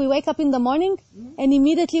 Like we wake up in the morning and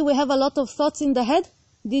immediately we have a lot of thoughts in the head.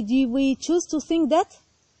 We choose to think that?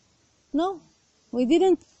 No, we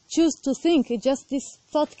didn't choose to think. It just this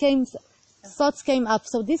thoughts came up.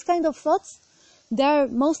 So these kind of thoughts, they are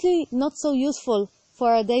mostly not so useful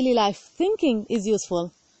for our daily life. Thinking is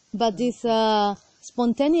useful, but these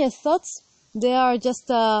spontaneous thoughts, they are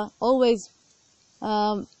just always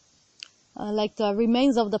like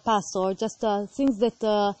remains of the past, or just things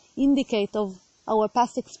that indicate of our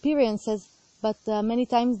past experiences, but many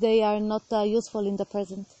times they are not useful in the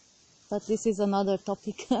present. But this is another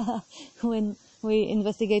topic when we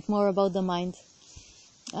investigate more about the mind.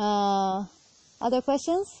 Other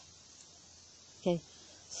questions? Okay.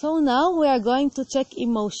 So now we are going to check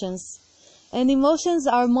emotions. And emotions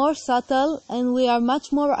are more subtle, and we are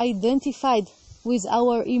much more identified with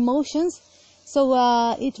our emotions. So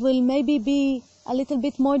it will maybe be a little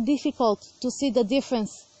bit more difficult to see the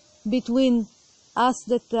difference between us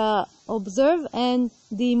that observe and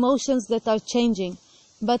the emotions that are changing.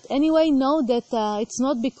 But anyway, know that it's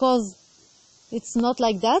not because it's not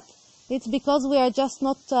like that. It's because we are just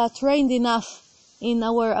not trained enough in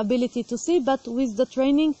our ability to see. But with the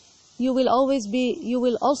training, you will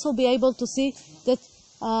also be able to see that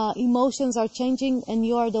emotions are changing, and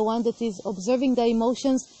you are the one that is observing the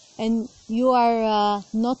emotions, and you are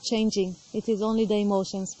not changing. It is only the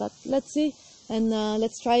emotions. But let's see, and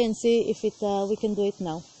let's try and see if we can do it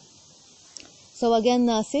now. So again,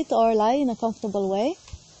 sit or lie in a comfortable way.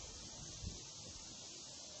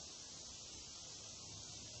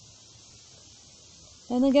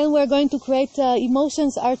 And again, we're going to create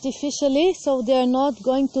emotions artificially, so they're not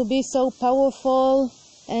going to be so powerful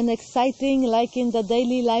and exciting like in the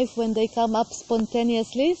daily life when they come up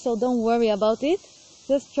spontaneously. So don't worry about it.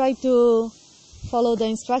 Just try to follow the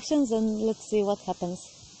instructions and let's see what happens.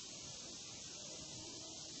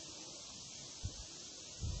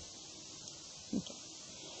 Okay.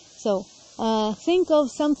 So think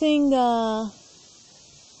of something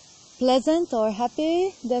pleasant or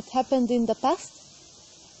happy that happened in the past.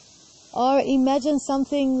 Or imagine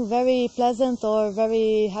something very pleasant or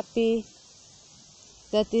very happy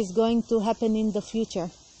that is going to happen in the future.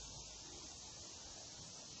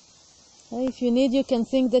 If you need, you can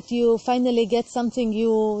think that you finally get something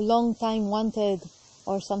you long time wanted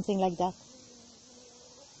or something like that.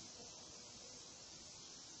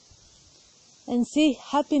 And see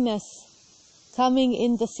happiness coming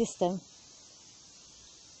in the system.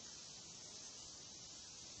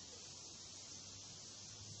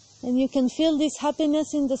 And you can feel this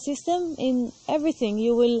happiness in the system, in everything.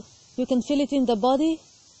 You can feel it in the body,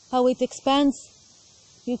 how it expands.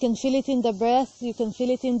 You can feel it in the breath. You can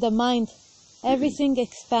feel it in the mind. Everything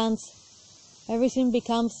expands. Everything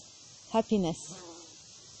becomes happiness.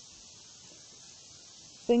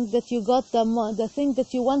 Think that you got the thing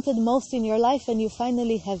that you wanted most in your life, and you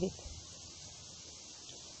finally have it.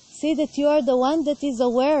 See that you are the one that is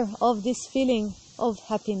aware of this feeling of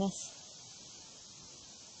happiness.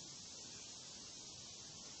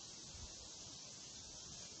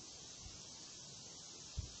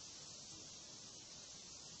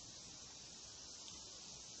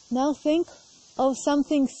 Now think of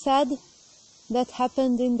something sad that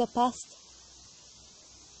happened in the past,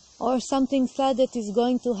 or something sad that is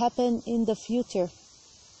going to happen in the future.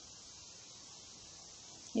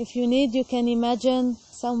 If you need, you can imagine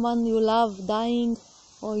someone you love dying,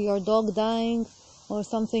 or your dog dying, or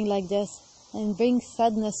something like this, and bring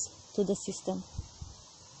sadness to the system.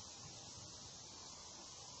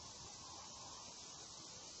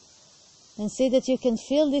 And see that you can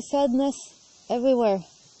feel this sadness everywhere.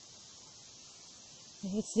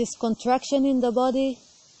 It's this contraction in the body,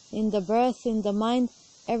 in the breath, in the mind.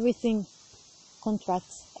 Everything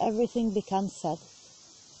contracts. Everything becomes sad.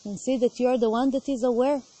 And see that you are the one that is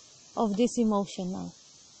aware of this emotion now,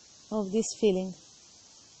 of this feeling.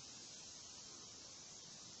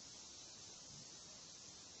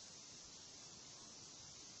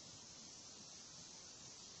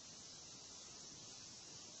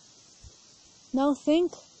 Now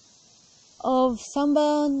think of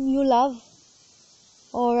someone you love,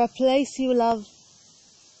 or a place you love,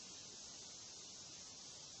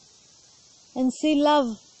 and see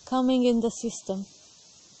love coming in the system.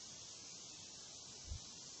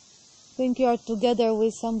 Think you are together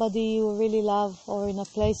with somebody you really love, or in a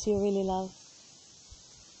place you really love.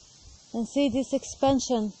 And see this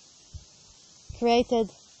expansion created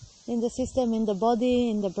in the system, in the body,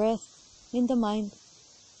 in the breath, in the mind.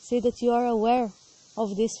 See that you are aware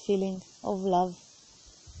of this feeling of love.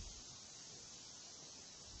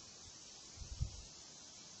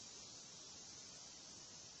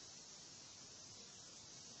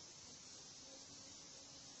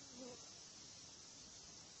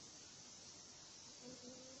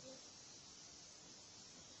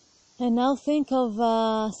 And now think of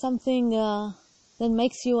something that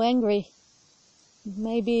makes you angry.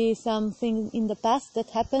 Maybe something in the past that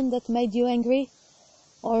happened that made you angry,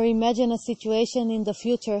 or imagine a situation in the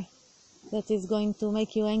future that is going to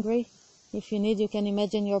make you angry. If you need, you can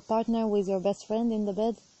imagine your partner with your best friend in the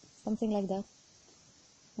bed, something like that.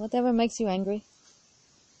 Whatever makes you angry.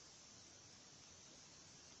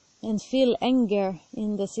 And feel anger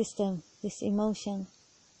in the system, this emotion.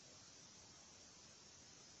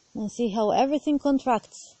 And see how everything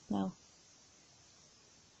contracts now.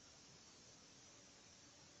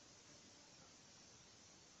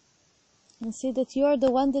 And see that you are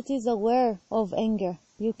the one that is aware of anger.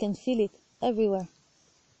 You can feel it everywhere.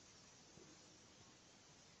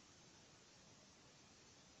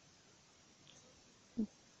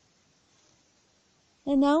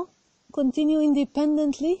 And now, continue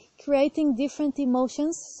independently, creating different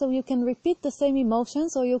emotions, so you can repeat the same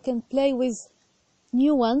emotions, or you can play with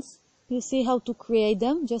new ones. You see how to create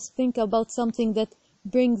them. Just think about something that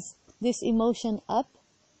brings this emotion up.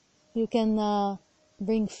 You can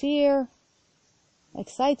bring fear,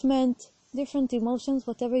 excitement, different emotions,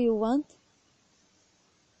 whatever you want.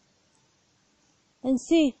 And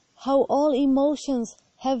see how all emotions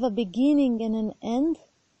have a beginning and an end.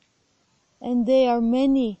 And they are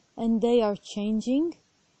many, and they are changing.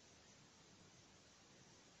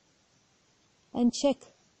 And check,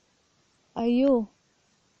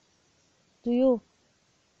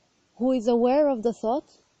 who is aware of the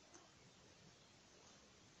thought,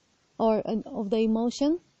 or of the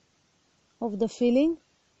emotion, of the feeling?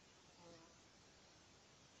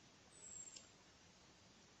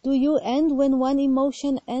 Do you end when one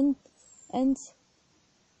emotion ends?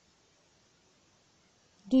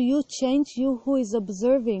 Do you change, you who is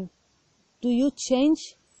observing? Do you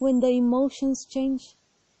change when the emotions change?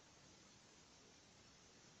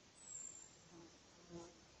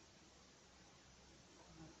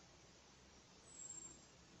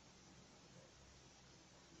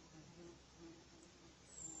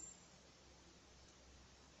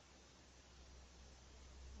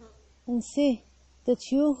 And see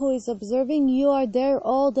that you who is observing, you are there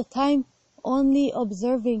all the time, only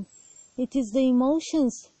observing. It is the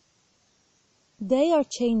emotions. They are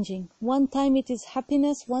changing. One time it is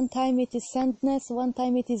happiness, one time it is sadness, one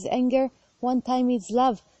time it is anger, one time it's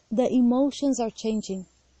love. The emotions are changing.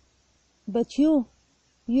 But you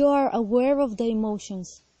are aware of the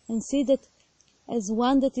emotions. And see that as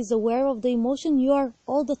one that is aware of the emotion, you are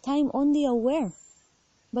all the time only aware.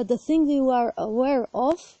 But the thing you are aware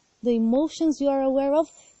of, the emotions you are aware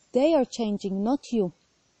of, they are changing, not you.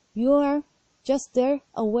 You are just there,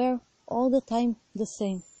 aware all the time, the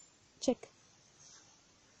same. Check.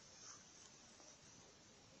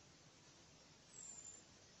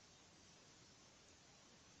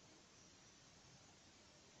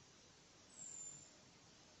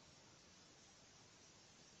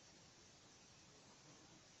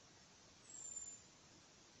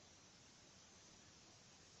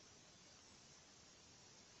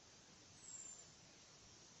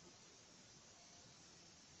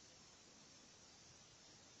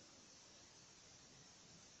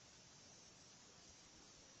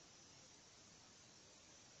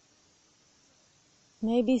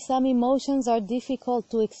 Maybe some emotions are difficult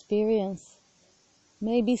to experience.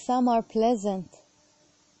 Maybe some are pleasant.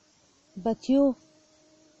 But you,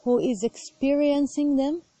 who is experiencing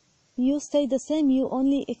them, you stay the same, you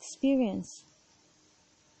only experience.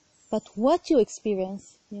 But what you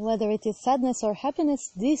experience, whether it is sadness or happiness,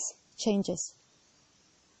 this changes.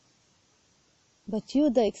 But you,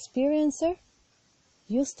 the experiencer,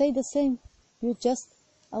 you stay the same. You're just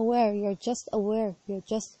aware, you're just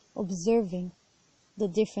observing the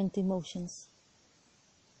different emotions.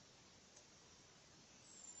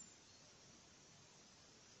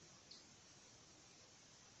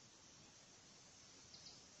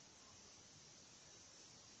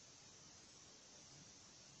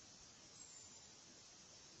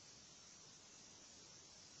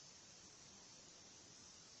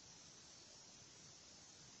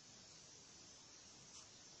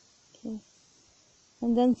 Okay.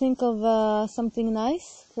 And then think of something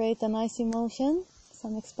nice, create a nice emotion,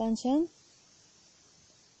 some expansion.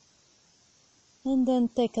 And then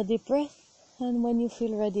take a deep breath, and when you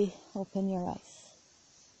feel ready, open your eyes.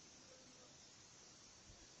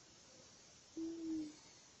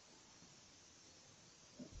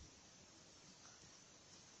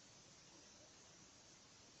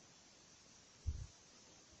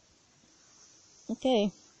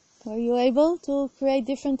 Okay, are you able to create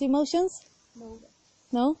different emotions? No,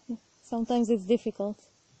 No? Sometimes it's difficult.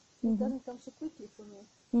 it doesn't come so quickly for me,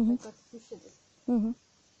 Mhm. like artificially. Mm-hmm.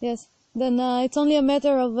 Yes, then it's only a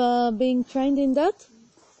matter of being trained in that.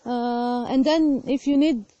 And then if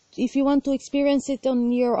you want to experience it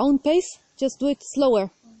on your own pace, just do it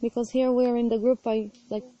slower. Because here we're in the group, I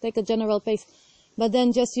take a general pace. But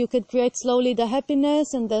then just you could create slowly the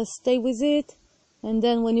happiness and stay with it. And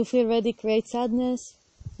then when you feel ready, create sadness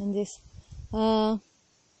and this.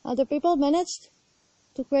 Other people managed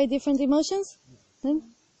to create different emotions?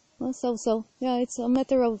 Well, so. Yeah, it's a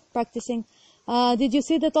matter of practicing. Did you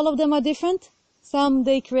see that all of them are different? Some,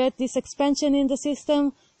 they create this expansion in the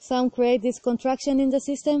system. Some create this contraction in the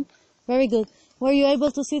system. Very good. Were you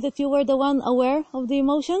able to see that you were the one aware of the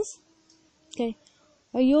emotions? Okay.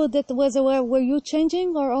 Are you that was aware, were you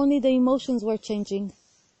changing or only the emotions were changing?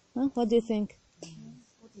 Huh? What do you think?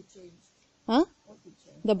 Huh?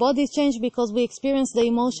 The body changed because we experienced the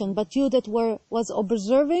emotion, but you that was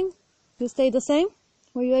observing, you stay the same?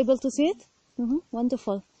 Were you able to see it?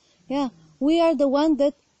 Wonderful. Yeah. We are the one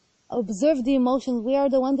that observe the emotions. We are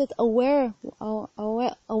the one that aware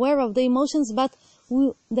of the emotions, but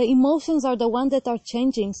the emotions are the one that are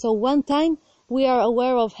changing. So one time we are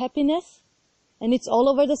aware of happiness, and it's all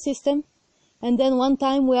over the system. And then one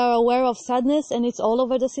time we are aware of sadness, and it's all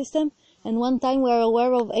over the system. And one time we are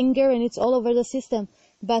aware of anger, and it's all over the system.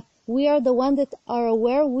 But we are the one that are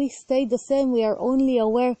aware. We stay the same. We are only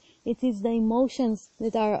aware. It is the emotions they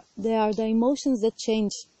are the emotions that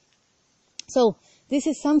change. So this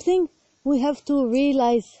is something we have to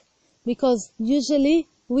realize, because usually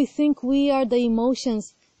we think we are the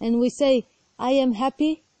emotions, and we say, I am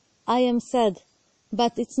happy, I am sad.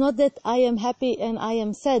 But it's not that I am happy and I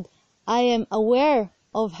am sad. I am aware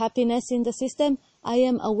of happiness in the system. I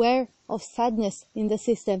am aware of sadness in the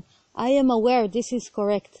system. I am aware this is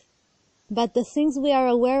correct. But the things we are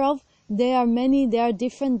aware of, they are many, they are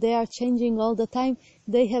different, they are changing all the time.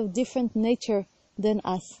 They have different nature than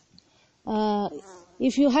us.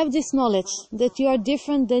 If you have this knowledge that you are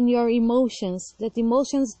different than your emotions, that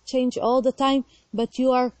emotions change all the time, but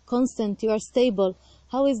you are constant, you are stable,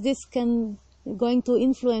 how is this going to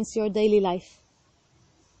influence your daily life?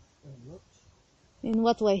 In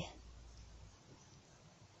what way?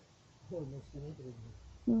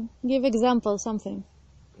 Give example, something.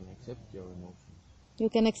 You can accept your emotions. You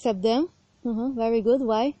can accept them? Very good.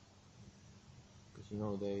 Why? Because you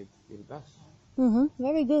know they will pass.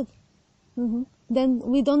 Very good. Then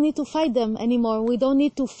we don't need to fight them anymore. We don't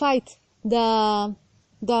need to fight the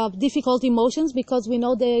difficult emotions, because we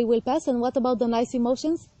know they will pass. And what about the nice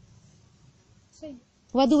emotions? Same.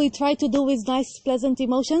 What do we try to do with nice, pleasant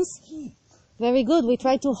emotions? Very good. We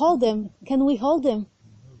try to hold them. Can we hold them?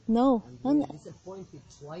 No. Disappointed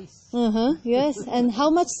twice. Yes. And how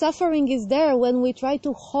much suffering is there when we try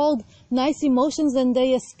to hold nice emotions and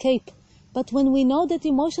they escape? But when we know that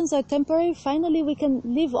emotions are temporary, finally we can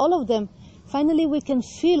leave all of them. Finally we can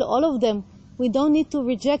feel all of them. We don't need to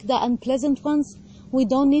reject the unpleasant ones. We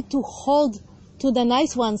don't need to hold to the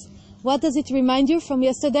nice ones. What does it remind you from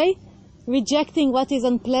yesterday? Rejecting what is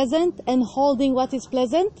unpleasant and holding what is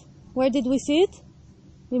pleasant. Where did we see it?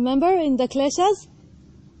 Remember in the kleshas?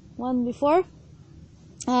 One before?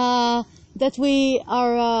 That we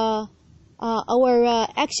are, our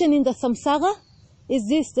action in the samsara is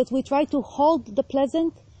this, that we try to hold the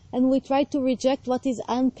pleasant and we try to reject what is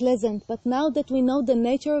unpleasant. But now that we know the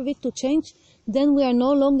nature of it to change, then we are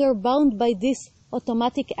no longer bound by these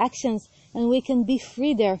automatic actions, and we can be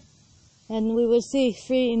free there. And we will see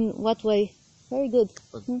free in what way. Very good.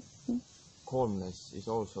 But calmness is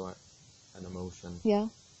also an emotion. Yeah.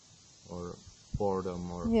 Or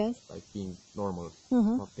boredom, or Yes. like being normal,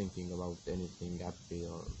 not thinking about anything happy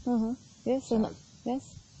or Yes. sad.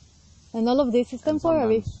 Yes. And all of this is And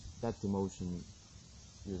temporary. sometimes that emotion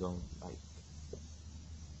you don't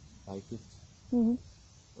like it, or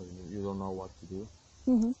you don't know what to do.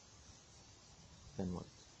 Then what?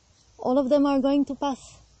 All of them are going to pass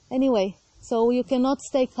anyway. So you cannot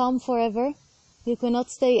stay calm forever. You cannot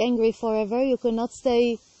stay angry forever. You cannot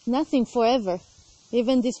stay nothing forever.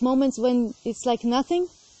 Even these moments when it's like nothing,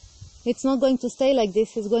 it's not going to stay like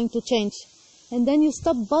this. It's going to change. And then you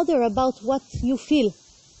stop bother about what you feel.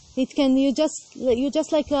 You just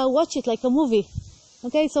watch it like a movie.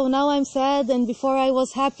 Okay, so now I'm sad, and before I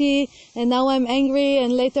was happy, and now I'm angry,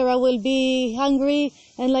 and later I will be hungry,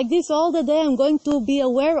 and like this all the day I'm going to be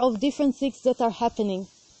aware of different things that are happening.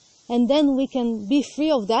 And then we can be free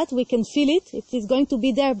of that, we can feel it, it is going to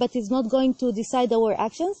be there, but it's not going to decide our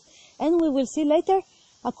actions, and we will see later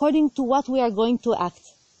according to what we are going to act.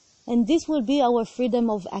 And this will be our freedom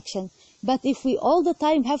of action. But if we all the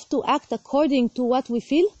time have to act according to what we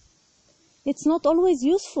feel, it's not always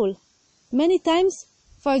useful. Many times,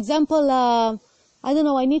 for example,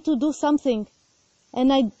 I need to do something,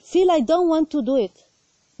 and I feel I don't want to do it.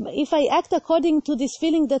 But if I act according to this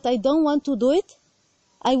feeling that I don't want to do it,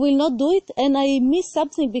 I will not do it, and I miss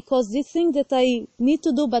something, because this thing that I need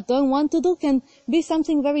to do but don't want to do can be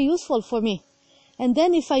something very useful for me. And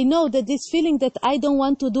then if I know that this feeling that I don't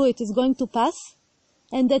want to do it is going to pass,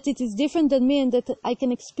 and that it is different than me, and that I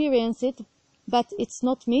can experience it, but it's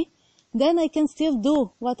not me, then I can still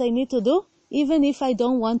do what I need to do, even if I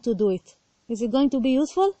don't want to do it. Is it going to be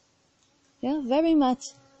useful? Yeah, very much.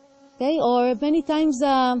 Okay, or many times,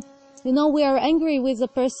 we are angry with a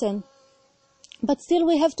person, but still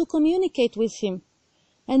we have to communicate with him.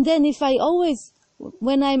 And then if I always,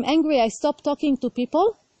 when I'm angry, I stop talking to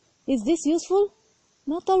people, is this useful?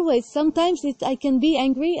 Not always. Sometimes I can be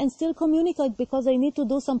angry and still communicate because I need to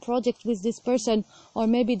do some project with this person, or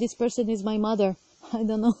maybe this person is my mother. I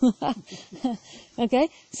don't know. Okay?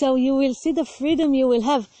 So you will see the freedom you will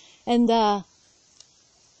have. And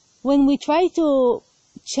when we try to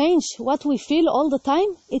change what we feel all the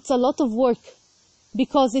time, it's a lot of work,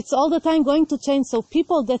 because it's all the time going to change. So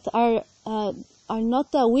people that are not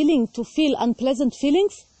willing to feel unpleasant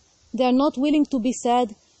feelings, they are not willing to be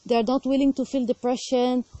sad, they are not willing to feel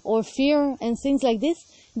depression or fear and things like this.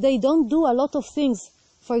 They don't do a lot of things.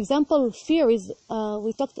 For example, fear is,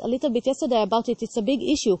 we talked a little bit yesterday about it, it's a big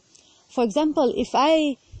issue. For example, if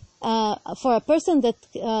for a person that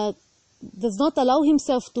does not allow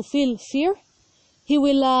himself to feel fear, he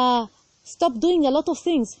will stop doing a lot of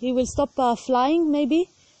things. He will stop flying maybe,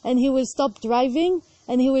 and he will stop driving,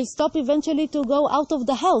 and he will stop eventually to go out of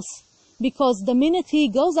the house. Because the minute he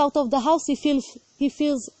goes out of the house, he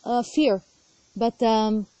feels fear. But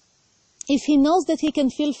if he knows that he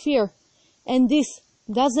can feel fear, and this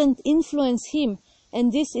doesn't influence him,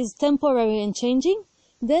 and this is temporary and changing,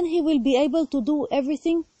 then he will be able to do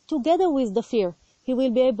everything together with the fear. He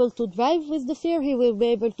will be able to drive with the fear, he will be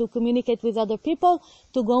able to communicate with other people,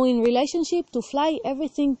 to go in relationship, to fly,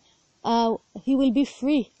 everything. He will be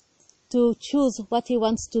free to choose what he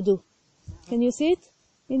wants to do. Can you see it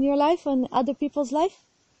in your life and other people's life?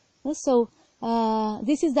 So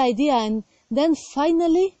this is the idea, and then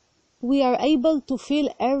finally we are able to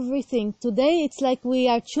feel everything. Today it's like we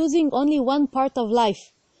are choosing only one part of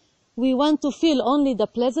life. We want to feel only the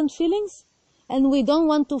pleasant feelings, and we don't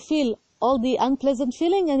want to feel all the unpleasant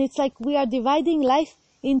feeling, and it's like we are dividing life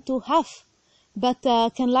into half. But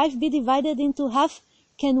can life be divided into half?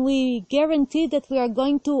 Can we guarantee that we are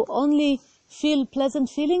going to only feel pleasant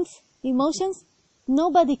feelings, emotions?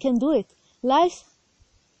 Nobody can do it. Life,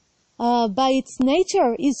 by its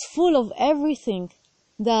nature, is full of everything,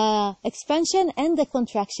 the expansion and the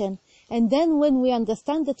contraction. And then when we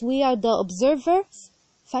understand that we are the observers,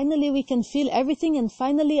 finally we can feel everything, and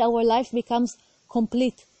finally our life becomes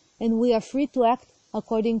complete, and we are free to act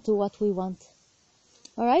according to what we want.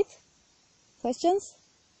 All right? Questions?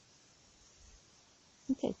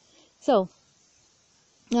 Okay. So,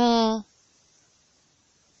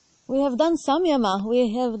 we have done samyama.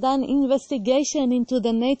 We have done investigation into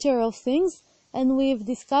the nature of things, and we've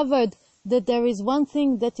discovered that there is one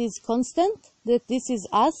thing that is constant, that this is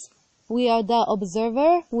us. We are the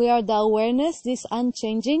observer. We are the awareness, this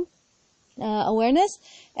unchanging awareness,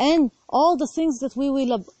 and all the things that we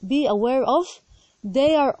will be aware of,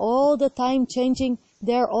 they are all the time changing,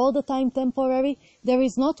 they are all the time temporary. There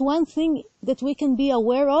is not one thing that we can be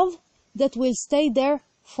aware of that will stay there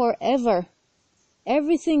forever.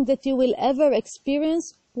 Everything that you will ever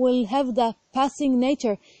experience will have the passing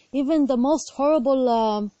nature. Even the most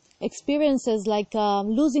horrible experiences, like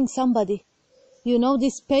losing somebody,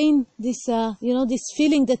 this pain, this this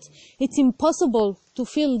feeling that it's impossible to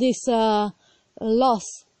feel this loss.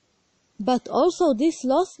 But also this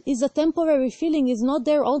loss is a temporary feeling, is not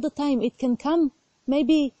there all the time. It can come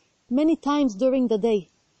maybe many times during the day.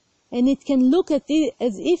 And it can look at it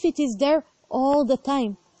as if it is there all the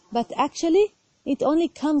time. But actually, it only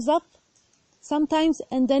comes up sometimes,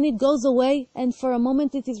 and then it goes away, and for a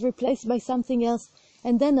moment it is replaced by something else.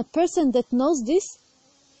 And then a person that knows this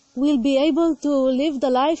will be able to live the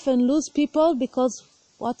life and lose people, because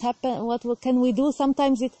what can we do?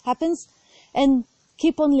 Sometimes it happens, and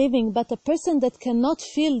keep on living. But a person that cannot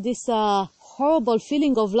feel this horrible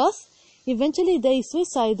feeling of loss, eventually they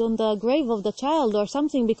suicide on the grave of the child or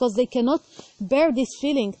something, because they cannot bear this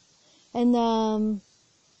feeling. And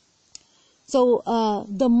so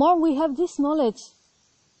the more we have this knowledge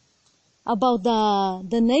about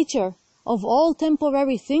the nature of all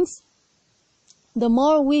temporary things, the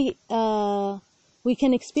more we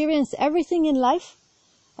can experience everything in life,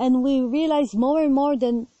 and we realize more and more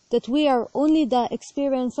that we are only the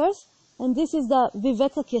experiencers. And this is the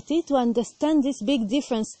Vivekakyati, to understand this big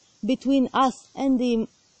difference between us and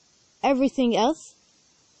everything else.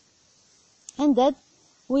 And then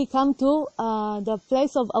we come to the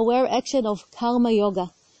place of aware action of karma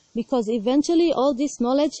yoga. Because eventually all this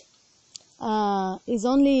knowledge is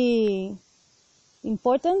only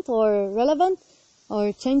important or relevant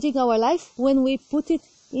or changing our life when we put it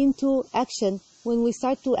into action, when we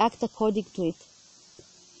start to act according to it.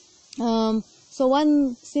 So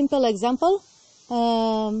one simple example,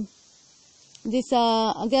 this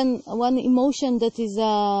again, one emotion that is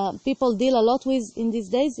people deal a lot with in these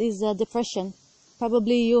days is depression.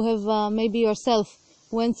 Probably you have maybe yourself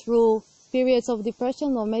went through periods of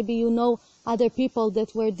depression, or maybe you know other people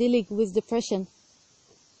that were dealing with depression.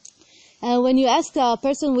 When you ask a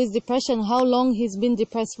person with depression how long he's been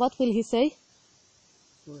depressed, what will he say?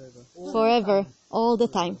 Forever, all the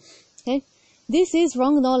time. Okay? This is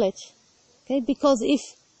wrong knowledge. Okay? Because if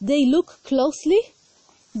they look closely,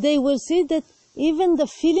 they will see that even the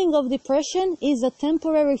feeling of depression is a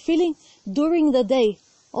temporary feeling during the day.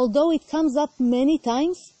 Although it comes up many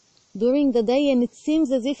times during the day and it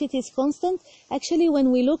seems as if it is constant, actually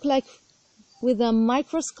when we look like with a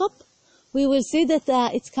microscope, we will see that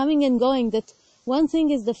it's coming and going. That one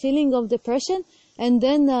thing is the feeling of depression, and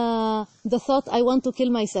then the thought, I want to kill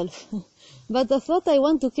myself. But the thought, I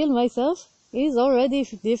want to kill myself, is already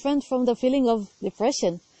different from the feeling of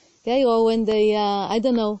depression. Okay, or when they, I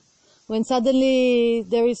don't know, when suddenly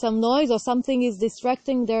there is some noise or something is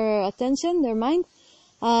distracting their attention, their mind,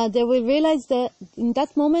 they will realize that in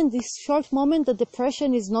that moment, this short moment, the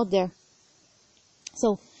depression is not there.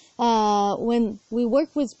 So, when we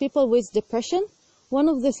work with people with depression, one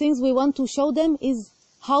of the things we want to show them is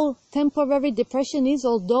how temporary depression is,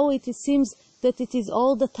 although it seems that it is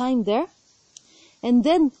all the time there. And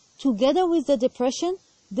then, together with the depression,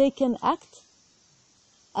 they can act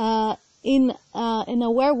in an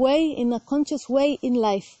aware way, in a conscious way in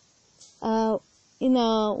life.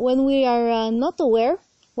 When we are not aware,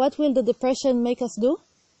 what will the depression make us do?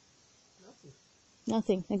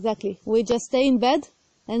 Nothing, exactly. We just stay in bed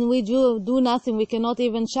and we do nothing. We cannot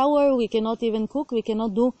even shower, we cannot even cook, we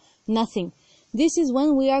cannot do nothing. This is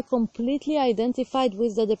when we are completely identified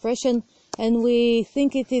with the depression and we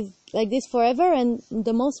think it is like this forever, and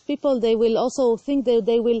the most people, they will also think that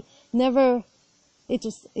they will never,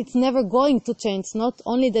 it's never going to change. Not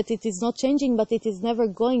only that it is not changing, but it is never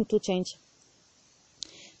going to change.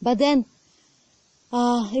 But then,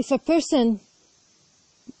 if a person,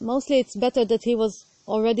 mostly it's better that he was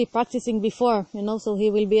already practicing before, so he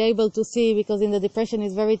will be able to see, because in the depression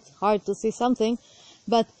it's very hard to see something.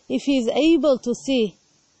 But if he is able to see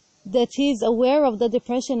that he is aware of the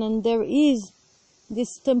depression and there is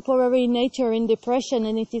this temporary nature in depression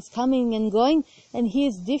and it is coming and going and he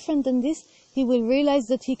is different than this, he will realize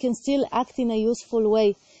that he can still act in a useful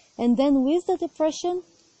way. And then with the depression,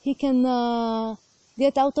 he can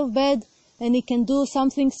get out of bed and he can do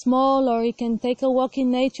something small, or he can take a walk in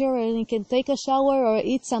nature, and he can take a shower or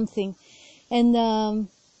eat something. And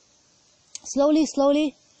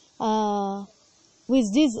slowly,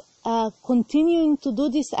 with this continuing to do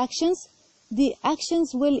these actions, the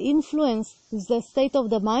actions will influence the state of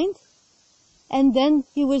the mind, and then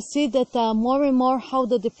he will see that more and more how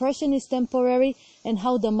the depression is temporary and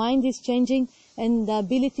how the mind is changing, and the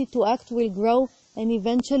ability to act will grow, and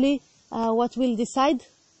eventually what will decide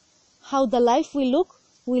how the life will look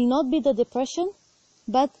will not be the depression,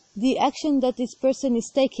 but the action that this person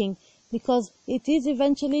is taking. Because it is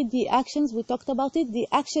eventually the actions, we talked about it, the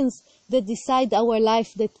actions that decide our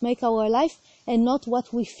life, that make our life, and not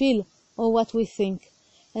what we feel or what we think.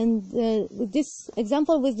 And with this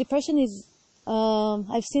example with depression is,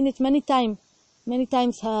 I've seen it many times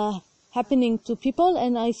happening to people,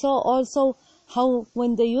 and I saw also how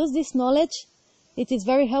when they use this knowledge, it is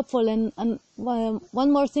very helpful. And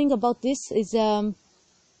one more thing about this is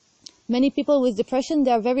many people with depression,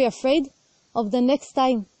 they are very afraid of the next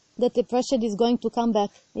time that depression is going to come back.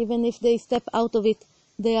 Even if they step out of it,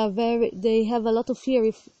 they have a lot of fear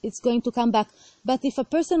if it's going to come back. But if a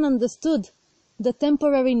person understood the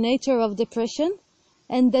temporary nature of depression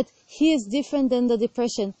and that he is different than the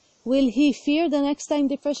depression, will he fear the next time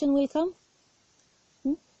depression will come?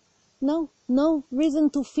 No reason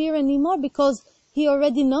to fear anymore, because he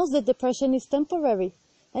already knows that depression is temporary.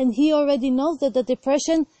 And he already knows that the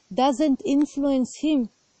depression doesn't influence him,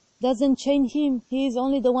 doesn't change him. He is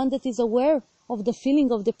only the one that is aware of the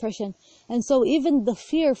feeling of depression. And so even the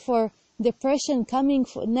fear for depression coming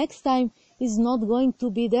for next time is not going to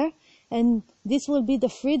be there. And this will be the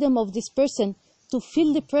freedom of this person to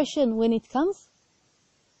feel depression when it comes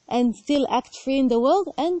and still act free in the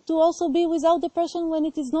world, and to also be without depression when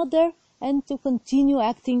it is not there, and to continue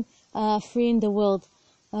acting free in the world.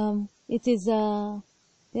 It is a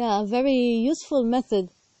very useful method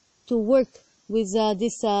to work with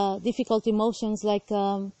these difficult emotions like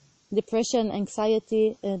depression,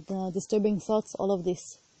 anxiety, and disturbing thoughts, all of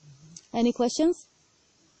this. Any questions?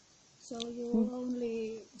 So you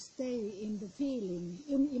only stay in the feeling,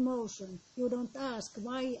 in emotion. You don't ask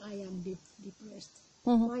why I am depressed,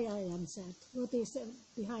 why I am sad. What is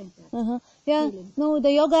behind that? Yeah, feeling? no,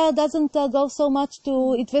 the yoga doesn't go so much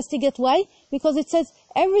to investigate why, because it says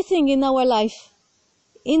everything in our life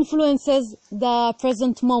influences the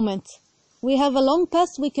present moment. We have a long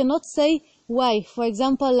past, we cannot say why. For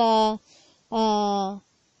example,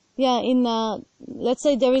 let's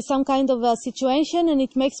say there is some kind of a situation and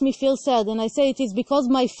it makes me feel sad, and I say it is because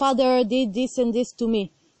my father did this and this to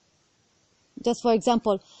me. Just for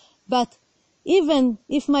example. But even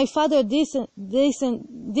if my father did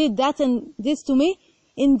that and this to me,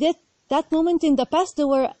 in that moment in the past, there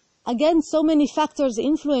were again so many factors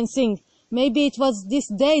influencing. Maybe it was this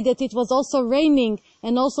day that it was also raining,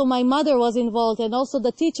 and also my mother was involved, and also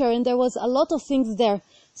the teacher, and there was a lot of things there.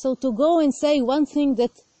 So to go and say one thing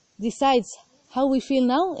that decides how we feel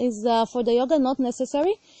now is for the yoga not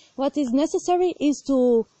necessary. What is necessary is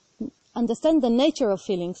to understand the nature of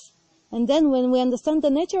feelings. And then when we understand the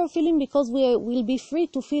nature of feeling, because we will be free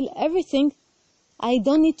to feel everything, I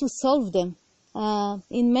don't need to solve them.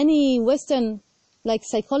 In many Western, like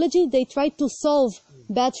psychology, they try to solve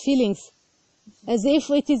bad feelings, as if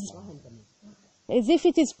it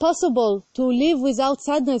is possible to live without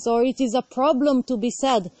sadness, or it is a problem to be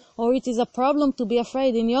sad, or it is a problem to be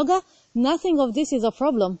afraid. In yoga, nothing of this is a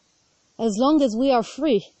problem, as long as we are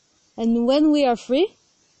free. And when we are free,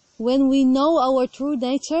 when we know our true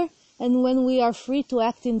nature, and when we are free to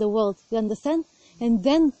act in the world, you understand? And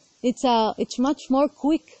then it's much more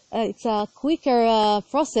quick. It's a quicker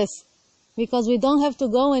process, because we don't have to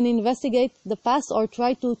go and investigate the past or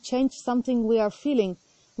try to change something we are feeling.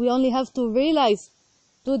 We only have to realize,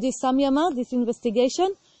 do this samyama, this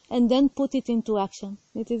investigation, and then put it into action.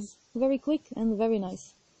 It is very quick and very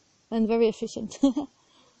nice and very efficient.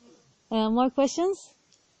 More questions?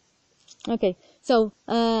 Okay, so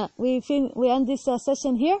we end this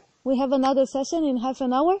session here. We have another session in half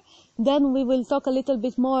an hour. Then we will talk a little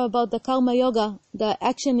bit more about the karma yoga, the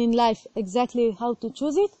action in life, exactly how to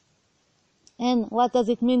choose it, and what does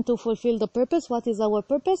it mean to fulfill the purpose, what is our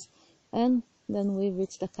purpose, and then we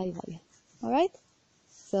reach the Kaivalya. All right?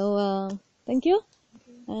 So thank you,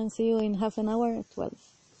 and see you in half an hour at 12.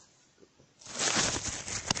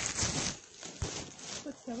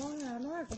 Mutta voi aloittaa.